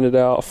grind it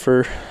out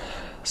for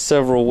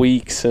several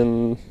weeks,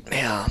 and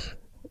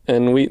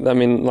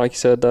like you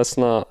said, it's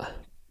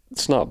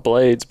not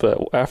blades, but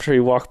after he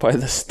walked by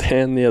the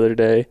stand the other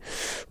day,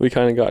 we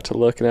kind of got to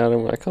looking at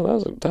him like, oh,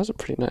 that was a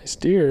pretty nice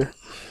deer.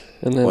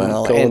 And then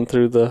going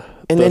through the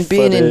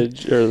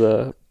footage or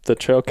the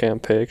trail cam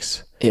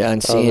pics. Yeah,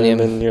 and seeing him,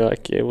 and you're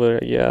like,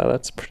 yeah,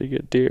 that's a pretty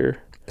good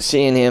deer.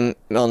 Seeing him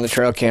on the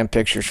trail cam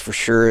pictures, for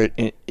sure,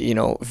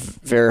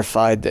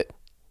 verified that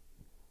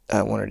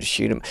I wanted to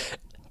shoot him.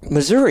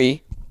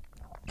 Missouri,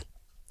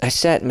 I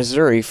sat in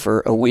Missouri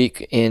for a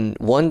week in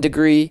 1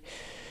 degree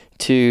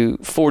to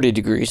 40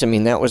 degrees.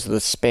 That was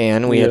the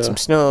span. We had some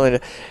snow,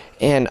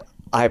 and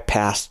I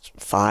passed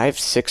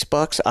 5-6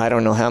 bucks. I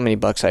don't know how many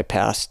bucks I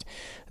passed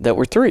that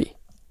were 3.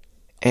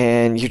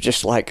 And you're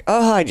just like,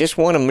 oh, I just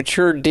want a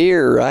mature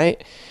deer,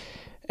 right?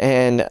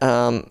 And,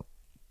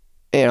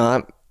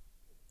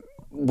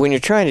 when you're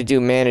trying to do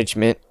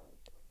management,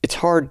 it's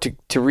hard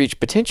to reach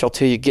potential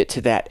till you get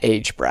to that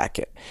age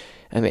bracket.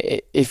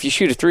 If you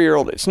shoot a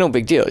 3-year-old, it's no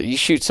big deal. You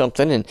shoot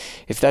something, and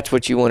if that's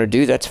what you want to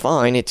do, that's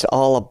fine. It's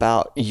all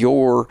about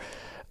your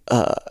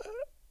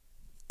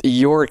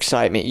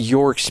excitement,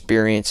 your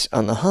experience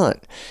on the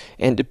hunt.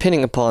 And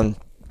depending upon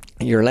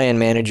your land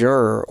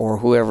manager or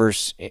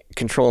whoever's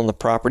controlling the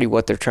property,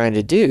 what they're trying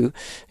to do,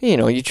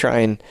 you try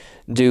and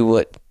do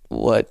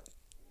what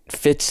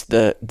fits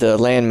the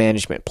land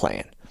management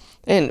plan.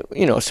 And,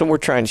 so we're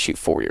trying to shoot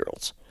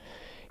 4-year-olds.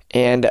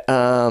 And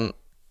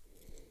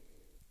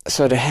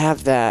so to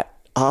have that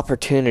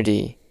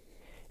opportunity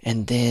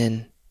and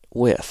then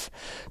whiff,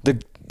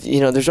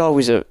 there's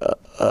always a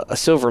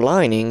silver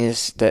lining,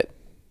 is that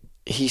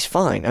he's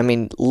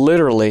fine.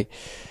 Literally,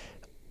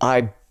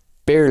 I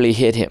barely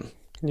hit him.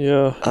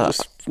 Yeah,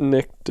 just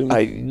nicked him.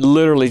 I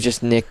literally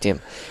just nicked him.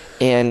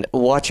 And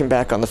watching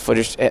back on the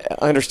footage,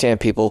 understand,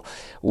 people,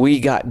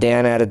 we got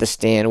Dan out of the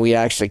stand. We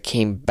actually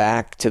came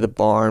back to the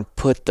barn,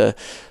 put the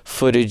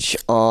footage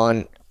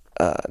on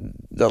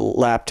the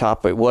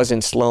laptop. It was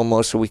in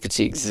slow-mo, so we could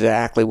see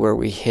exactly where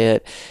we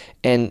hit,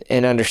 and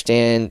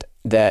understand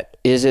that,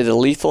 is it a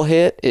lethal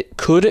hit?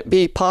 Could it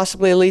be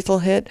possibly a lethal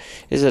hit?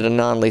 Is it a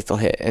non-lethal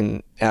hit?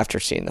 And after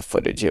seeing the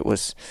footage, it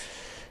was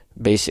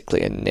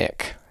basically a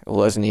nick. It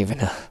wasn't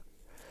even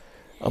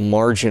a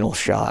marginal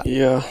shot.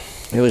 Yeah.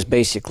 It was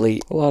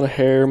basically a lot of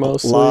hair,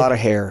 mostly. A lot of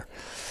hair.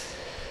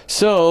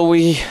 So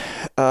we,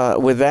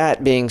 with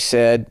that being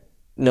said,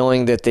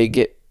 knowing that they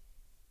get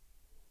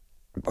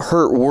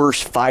hurt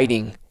worse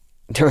fighting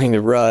during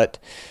the rut,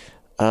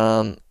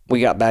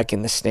 we got back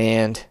in the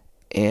stand,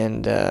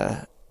 and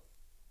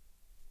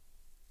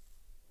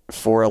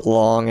for a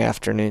long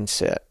afternoon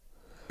set,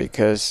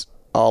 because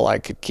all I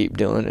could keep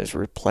doing is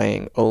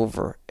replaying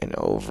over and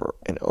over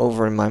and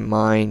over in my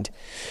mind.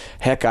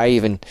 Heck, I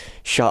even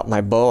shot my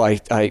bow.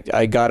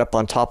 I got up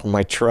on top of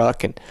my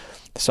truck, and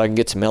so I can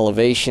get some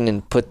elevation,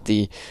 and put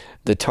the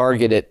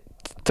target at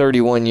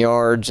 31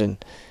 yards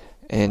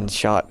and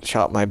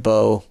shot my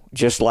bow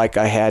just like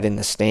I had in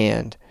the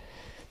stand,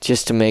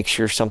 just to make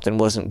sure something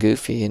wasn't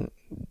goofy. And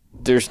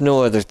there's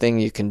no other thing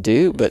you can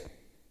do but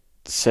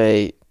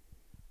say,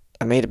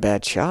 I made a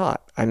bad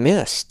shot. I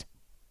missed.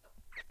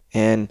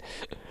 And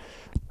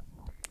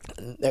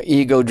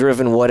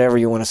ego-driven, whatever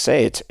you want to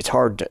say, it's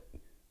hard to,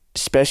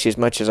 especially as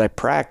much as I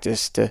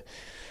practice, to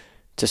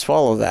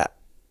swallow that.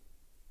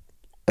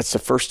 That's the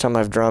first time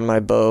I've drawn my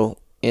bow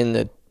in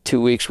the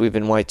 2 weeks we've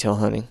been whitetail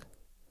hunting.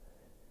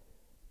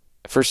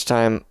 First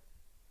time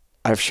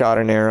I've shot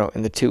an arrow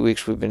in the 2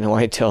 weeks we've been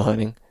whitetail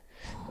hunting,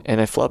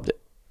 and I flubbed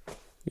it.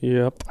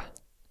 Yep.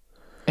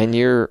 And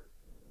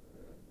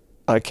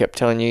I kept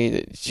telling you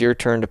that it's your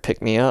turn to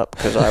pick me up,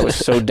 because I was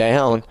so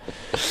down.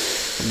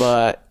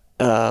 But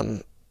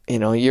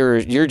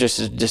you're just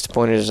as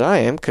disappointed as I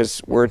am,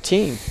 because we're a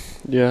team.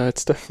 Yeah,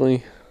 it's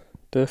definitely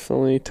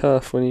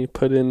tough when you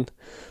put in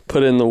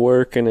the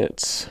work and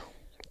it's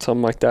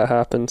something like that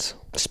happens.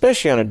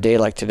 Especially on a day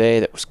like today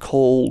that was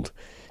cold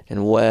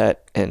and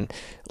wet and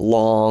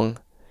long,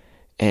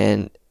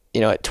 And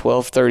at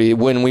 12:30,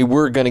 when we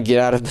were going to get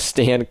out of the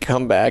stand,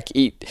 come back,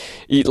 eat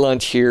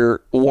lunch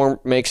here,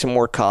 make some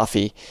more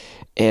coffee,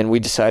 and we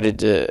decided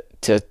to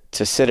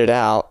sit it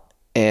out,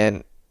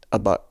 and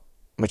a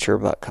mature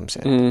buck comes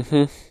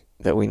in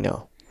that we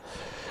know.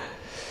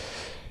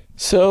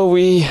 So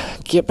we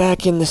get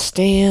back in the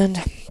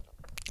stand.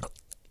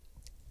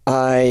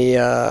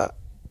 I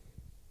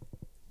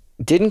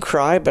didn't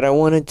cry, but I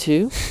wanted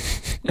to.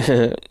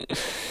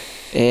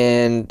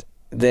 And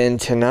then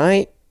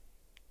tonight,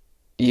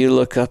 you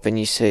look up and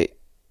you say,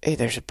 "Hey,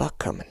 there's a buck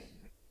coming."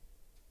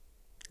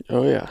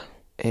 Oh, yeah.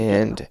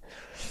 And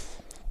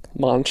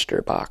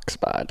monster box,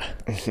 bud.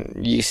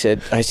 I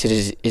said,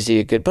 is he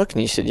a good buck?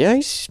 And you said, yeah,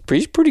 he's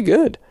pretty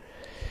good.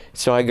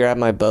 So I grabbed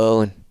my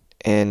bow,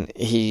 and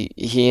he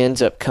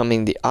ends up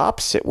coming the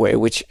opposite way,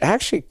 which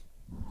actually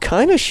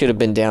kind of should have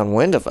been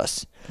downwind of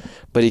us.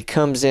 But he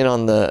comes in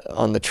on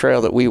the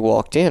trail that we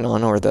walked in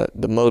on, or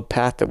the mowed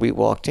path that we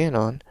walked in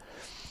on,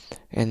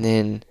 and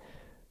then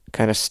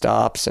kind of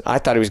stops. And I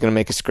thought he was going to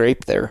make a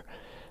scrape there,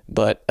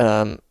 but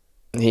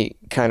he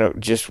kind of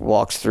just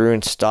walks through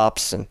and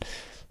stops, and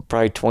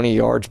probably 20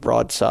 yards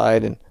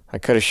broadside, and I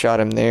could have shot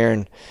him there.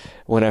 And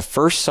when I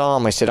first saw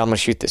him, I said, I'm going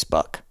to shoot this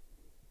buck.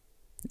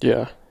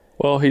 Yeah.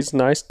 Well, he's a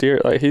nice deer.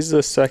 Like, he's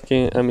the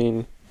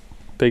second,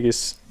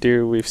 biggest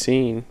deer we've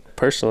seen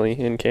personally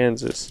in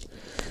Kansas.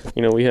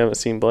 We haven't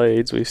seen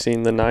blades. We've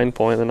seen the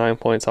 9-point. The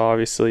 9-point's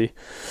obviously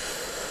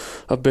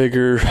a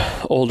bigger,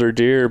 older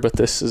deer, but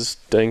this is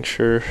dang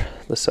sure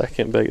the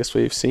second biggest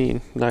we've seen.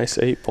 Nice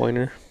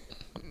 8-pointer.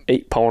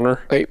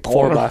 8-pointer.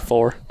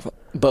 4x4.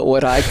 But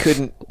what I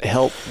couldn't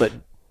help but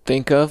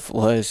think of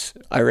was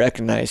I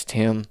recognized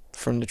him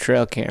from the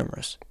trail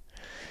cameras.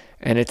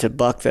 And it's a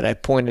buck that I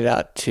pointed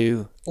out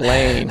to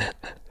Lane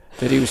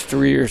that he was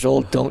 3 years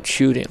old. Don't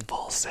shoot him.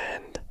 Full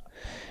send.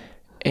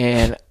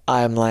 And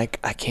I'm like,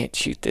 I can't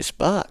shoot this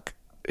buck.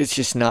 It's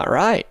just not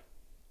right.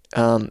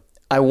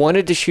 I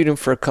wanted to shoot him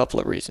for a couple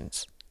of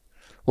reasons.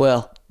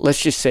 Well,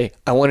 let's just say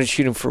I wanted to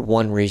shoot him for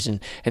one reason,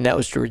 and that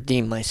was to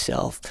redeem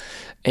myself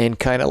and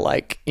kind of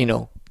like,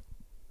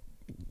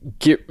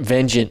 get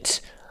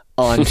vengeance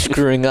on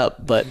screwing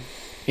up. But,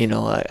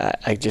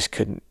 I just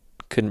couldn't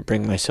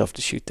bring myself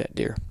to shoot that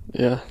deer.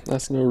 Yeah,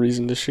 that's no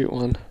reason to shoot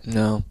one.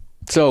 No.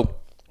 So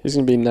he's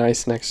gonna be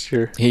nice next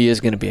year. He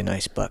is gonna be a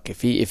nice buck.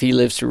 If he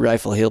lives through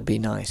rifle, he'll be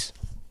nice.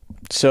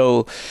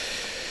 So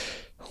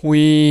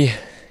we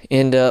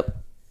end up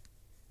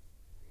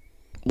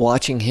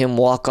watching him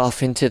walk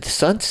off into the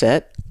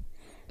sunset,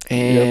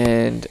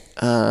 and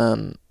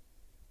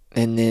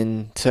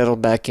then settle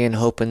back in,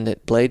 hoping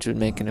that Blades would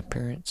make an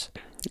appearance.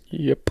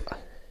 Yep.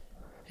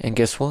 And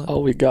guess what?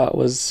 All we got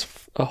was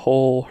a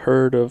whole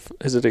herd of,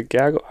 is it a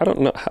gaggle? I don't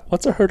know.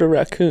 What's a herd of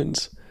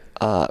raccoons?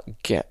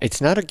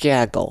 It's not a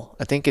gaggle.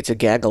 I think it's a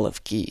gaggle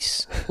of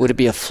geese. Would it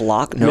be a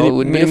flock? No, it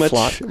wouldn't be a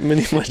flock.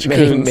 Many much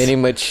moosons. Many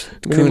much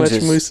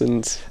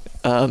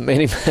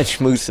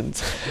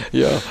moosons.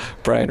 Yeah,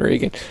 Brian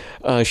Regan.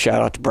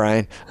 Shout out to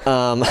Brian.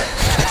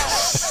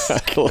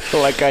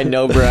 Like I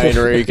know Brian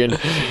Regan.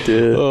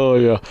 Dude. Oh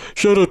yeah.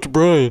 Shout out to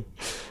Brian.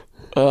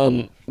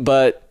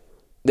 But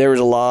there was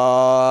a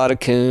lot of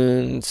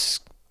coons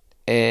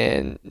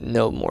and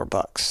no more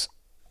bucks.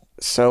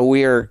 So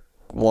we are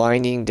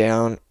winding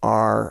down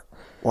our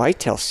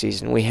whitetail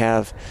season. We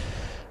have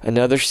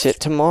another sit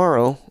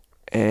tomorrow,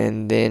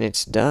 and then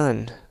it's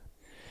done.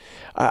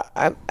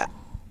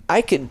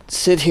 I could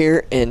sit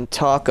here and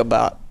talk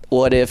about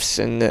what ifs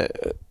and the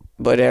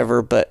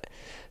whatever, but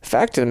the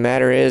fact of the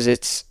matter is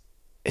it's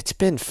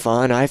been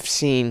fun. I've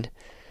seen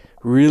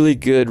really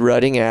good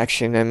rutting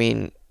action.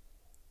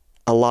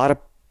 A lot of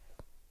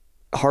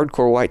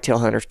hardcore whitetail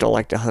hunters don't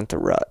like to hunt the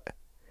rut.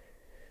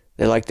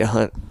 They like to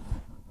hunt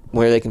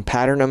where they can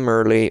pattern them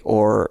early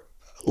or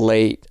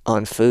late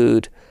on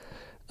food,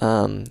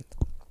 and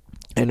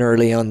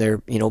early on their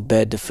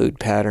bed to food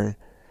pattern,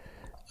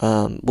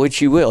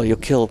 which you'll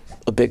kill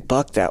a big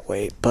buck that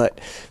way. But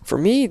for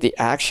me, the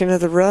action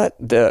of the rut,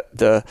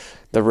 the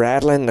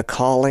rattling, the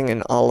calling,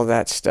 and all of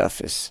that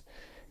stuff is,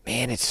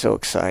 man, it's so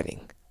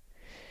exciting.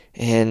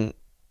 And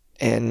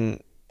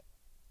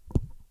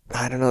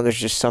I don't know, there's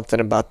just something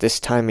about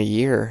this time of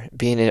year,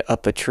 being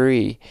up a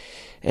tree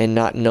and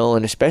not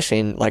knowing, especially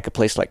in like a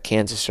place like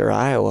Kansas or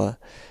Iowa,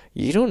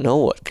 you don't know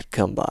what could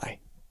come by.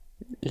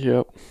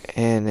 Yep.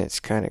 And it's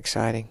kind of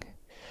exciting.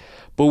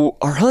 But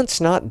our hunt's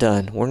not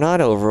done. We're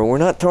not over. We're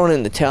not throwing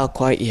in the towel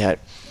quite yet.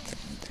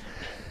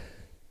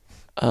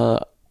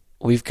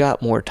 We've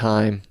got more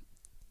time,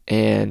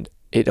 and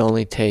it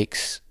only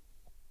takes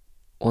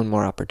one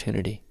more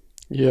opportunity.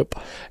 Yep.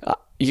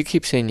 You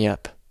keep saying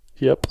yep.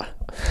 Yep.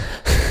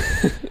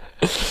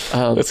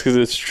 That's because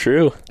it's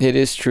true. It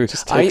is true. It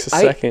just takes a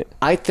second.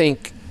 I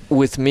think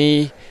with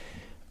me,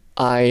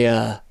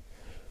 I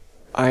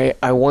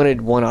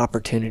wanted one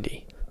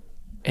opportunity,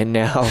 and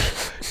now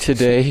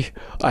today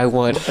I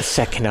want a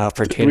second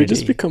opportunity. Did we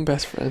just become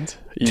best friends?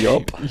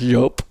 Yup.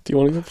 Yup. Do you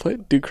want to go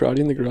do karate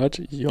in the garage?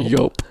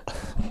 Yup.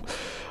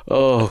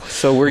 Oh,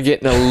 so we're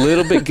getting a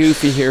little bit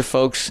goofy here,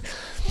 folks.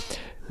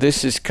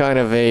 this is kind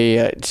of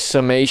a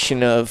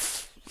summation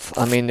of,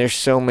 I mean, there's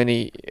so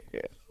many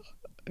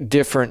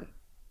different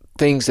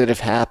things that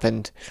have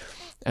happened.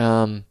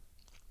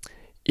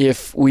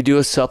 If we do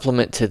a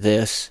supplement to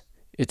this,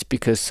 it's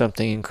because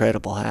something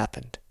incredible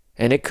happened.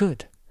 And it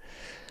could.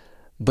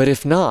 But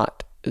if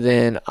not,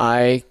 then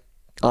I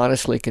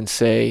honestly can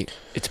say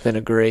it's been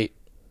a great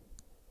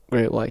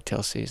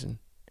whitetail season.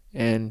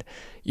 And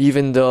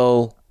even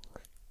though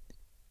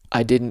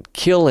I didn't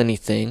kill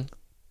anything,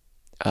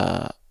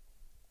 I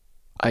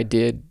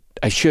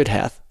should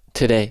have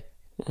today.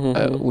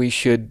 Mm-hmm. We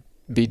should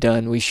be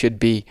done. We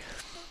should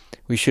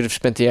have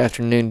spent the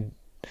afternoon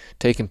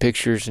taking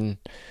pictures and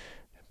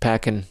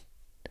packing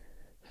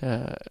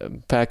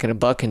a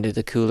buck into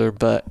the cooler,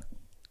 but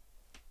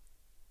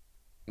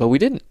we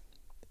didn't,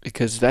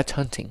 because that's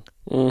hunting.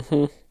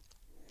 Mm-hmm.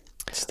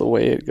 It's the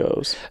way it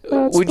goes.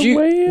 Would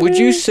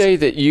you say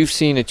that you've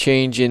seen a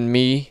change in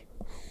me?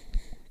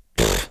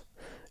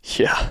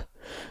 Yeah.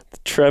 The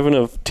Trevin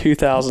of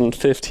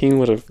 2015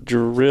 would have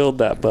drilled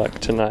that buck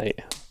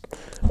tonight.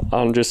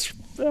 Just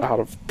out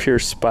of pure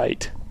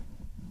spite.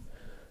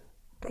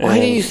 Why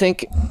do you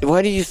think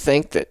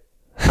that?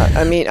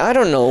 I mean, I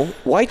don't know.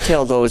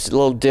 Whitetail, though, is a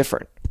little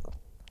different.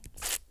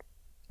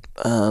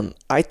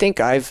 I think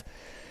I've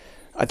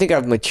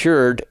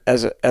matured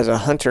as a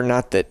hunter.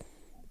 Not that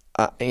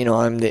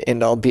I'm the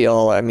end all be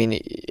all. I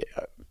mean,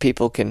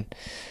 people can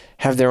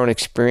have their own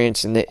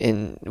experience,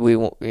 and we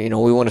want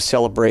to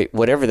celebrate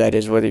whatever that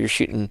is. Whether you're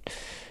shooting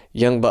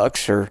young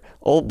bucks or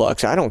old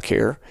bucks, I don't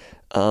care.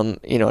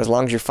 As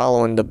long as you're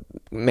following the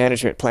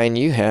management plan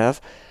you have.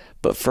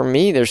 But for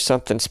me, there's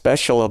something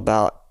special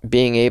about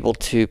being able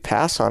to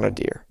pass on a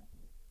deer.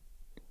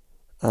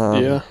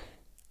 Yeah.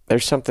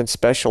 There's something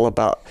special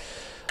about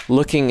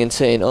looking and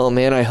saying, oh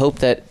man, I hope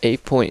that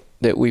 8-point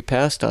that we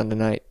passed on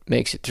tonight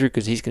makes it through,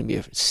 because he's going to be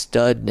a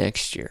stud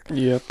next year.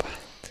 Yep.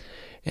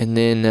 And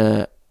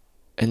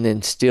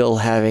then still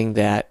having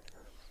that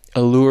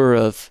allure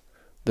of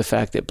the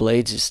fact that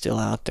Blades is still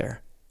out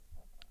there.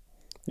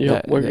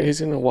 Yeah,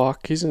 he's gonna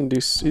walk. He's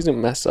gonna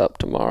mess up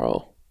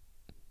tomorrow.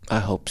 I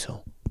hope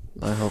so.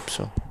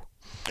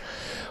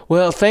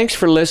 Well, thanks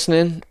for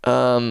listening.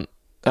 I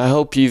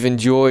hope you've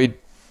enjoyed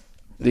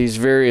these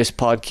various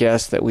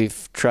podcasts that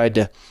we've tried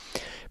to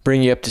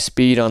bring you up to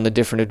speed on the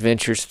different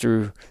adventures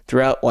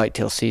throughout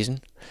whitetail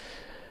season.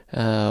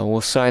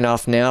 We'll sign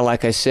off now.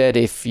 Like I said,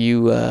 if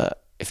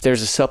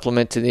there's a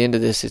supplement to the end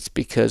of this, it's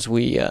because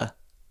we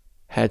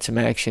had some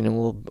action, and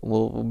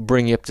we'll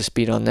bring you up to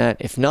speed on that.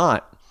 If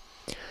not,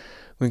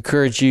 we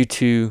encourage you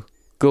to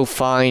go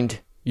find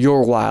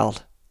your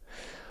wild.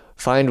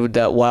 Find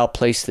that wild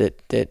place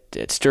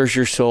that stirs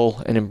your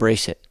soul, and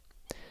embrace it.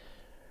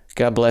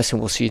 God bless, and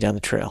we'll see you down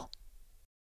the trail.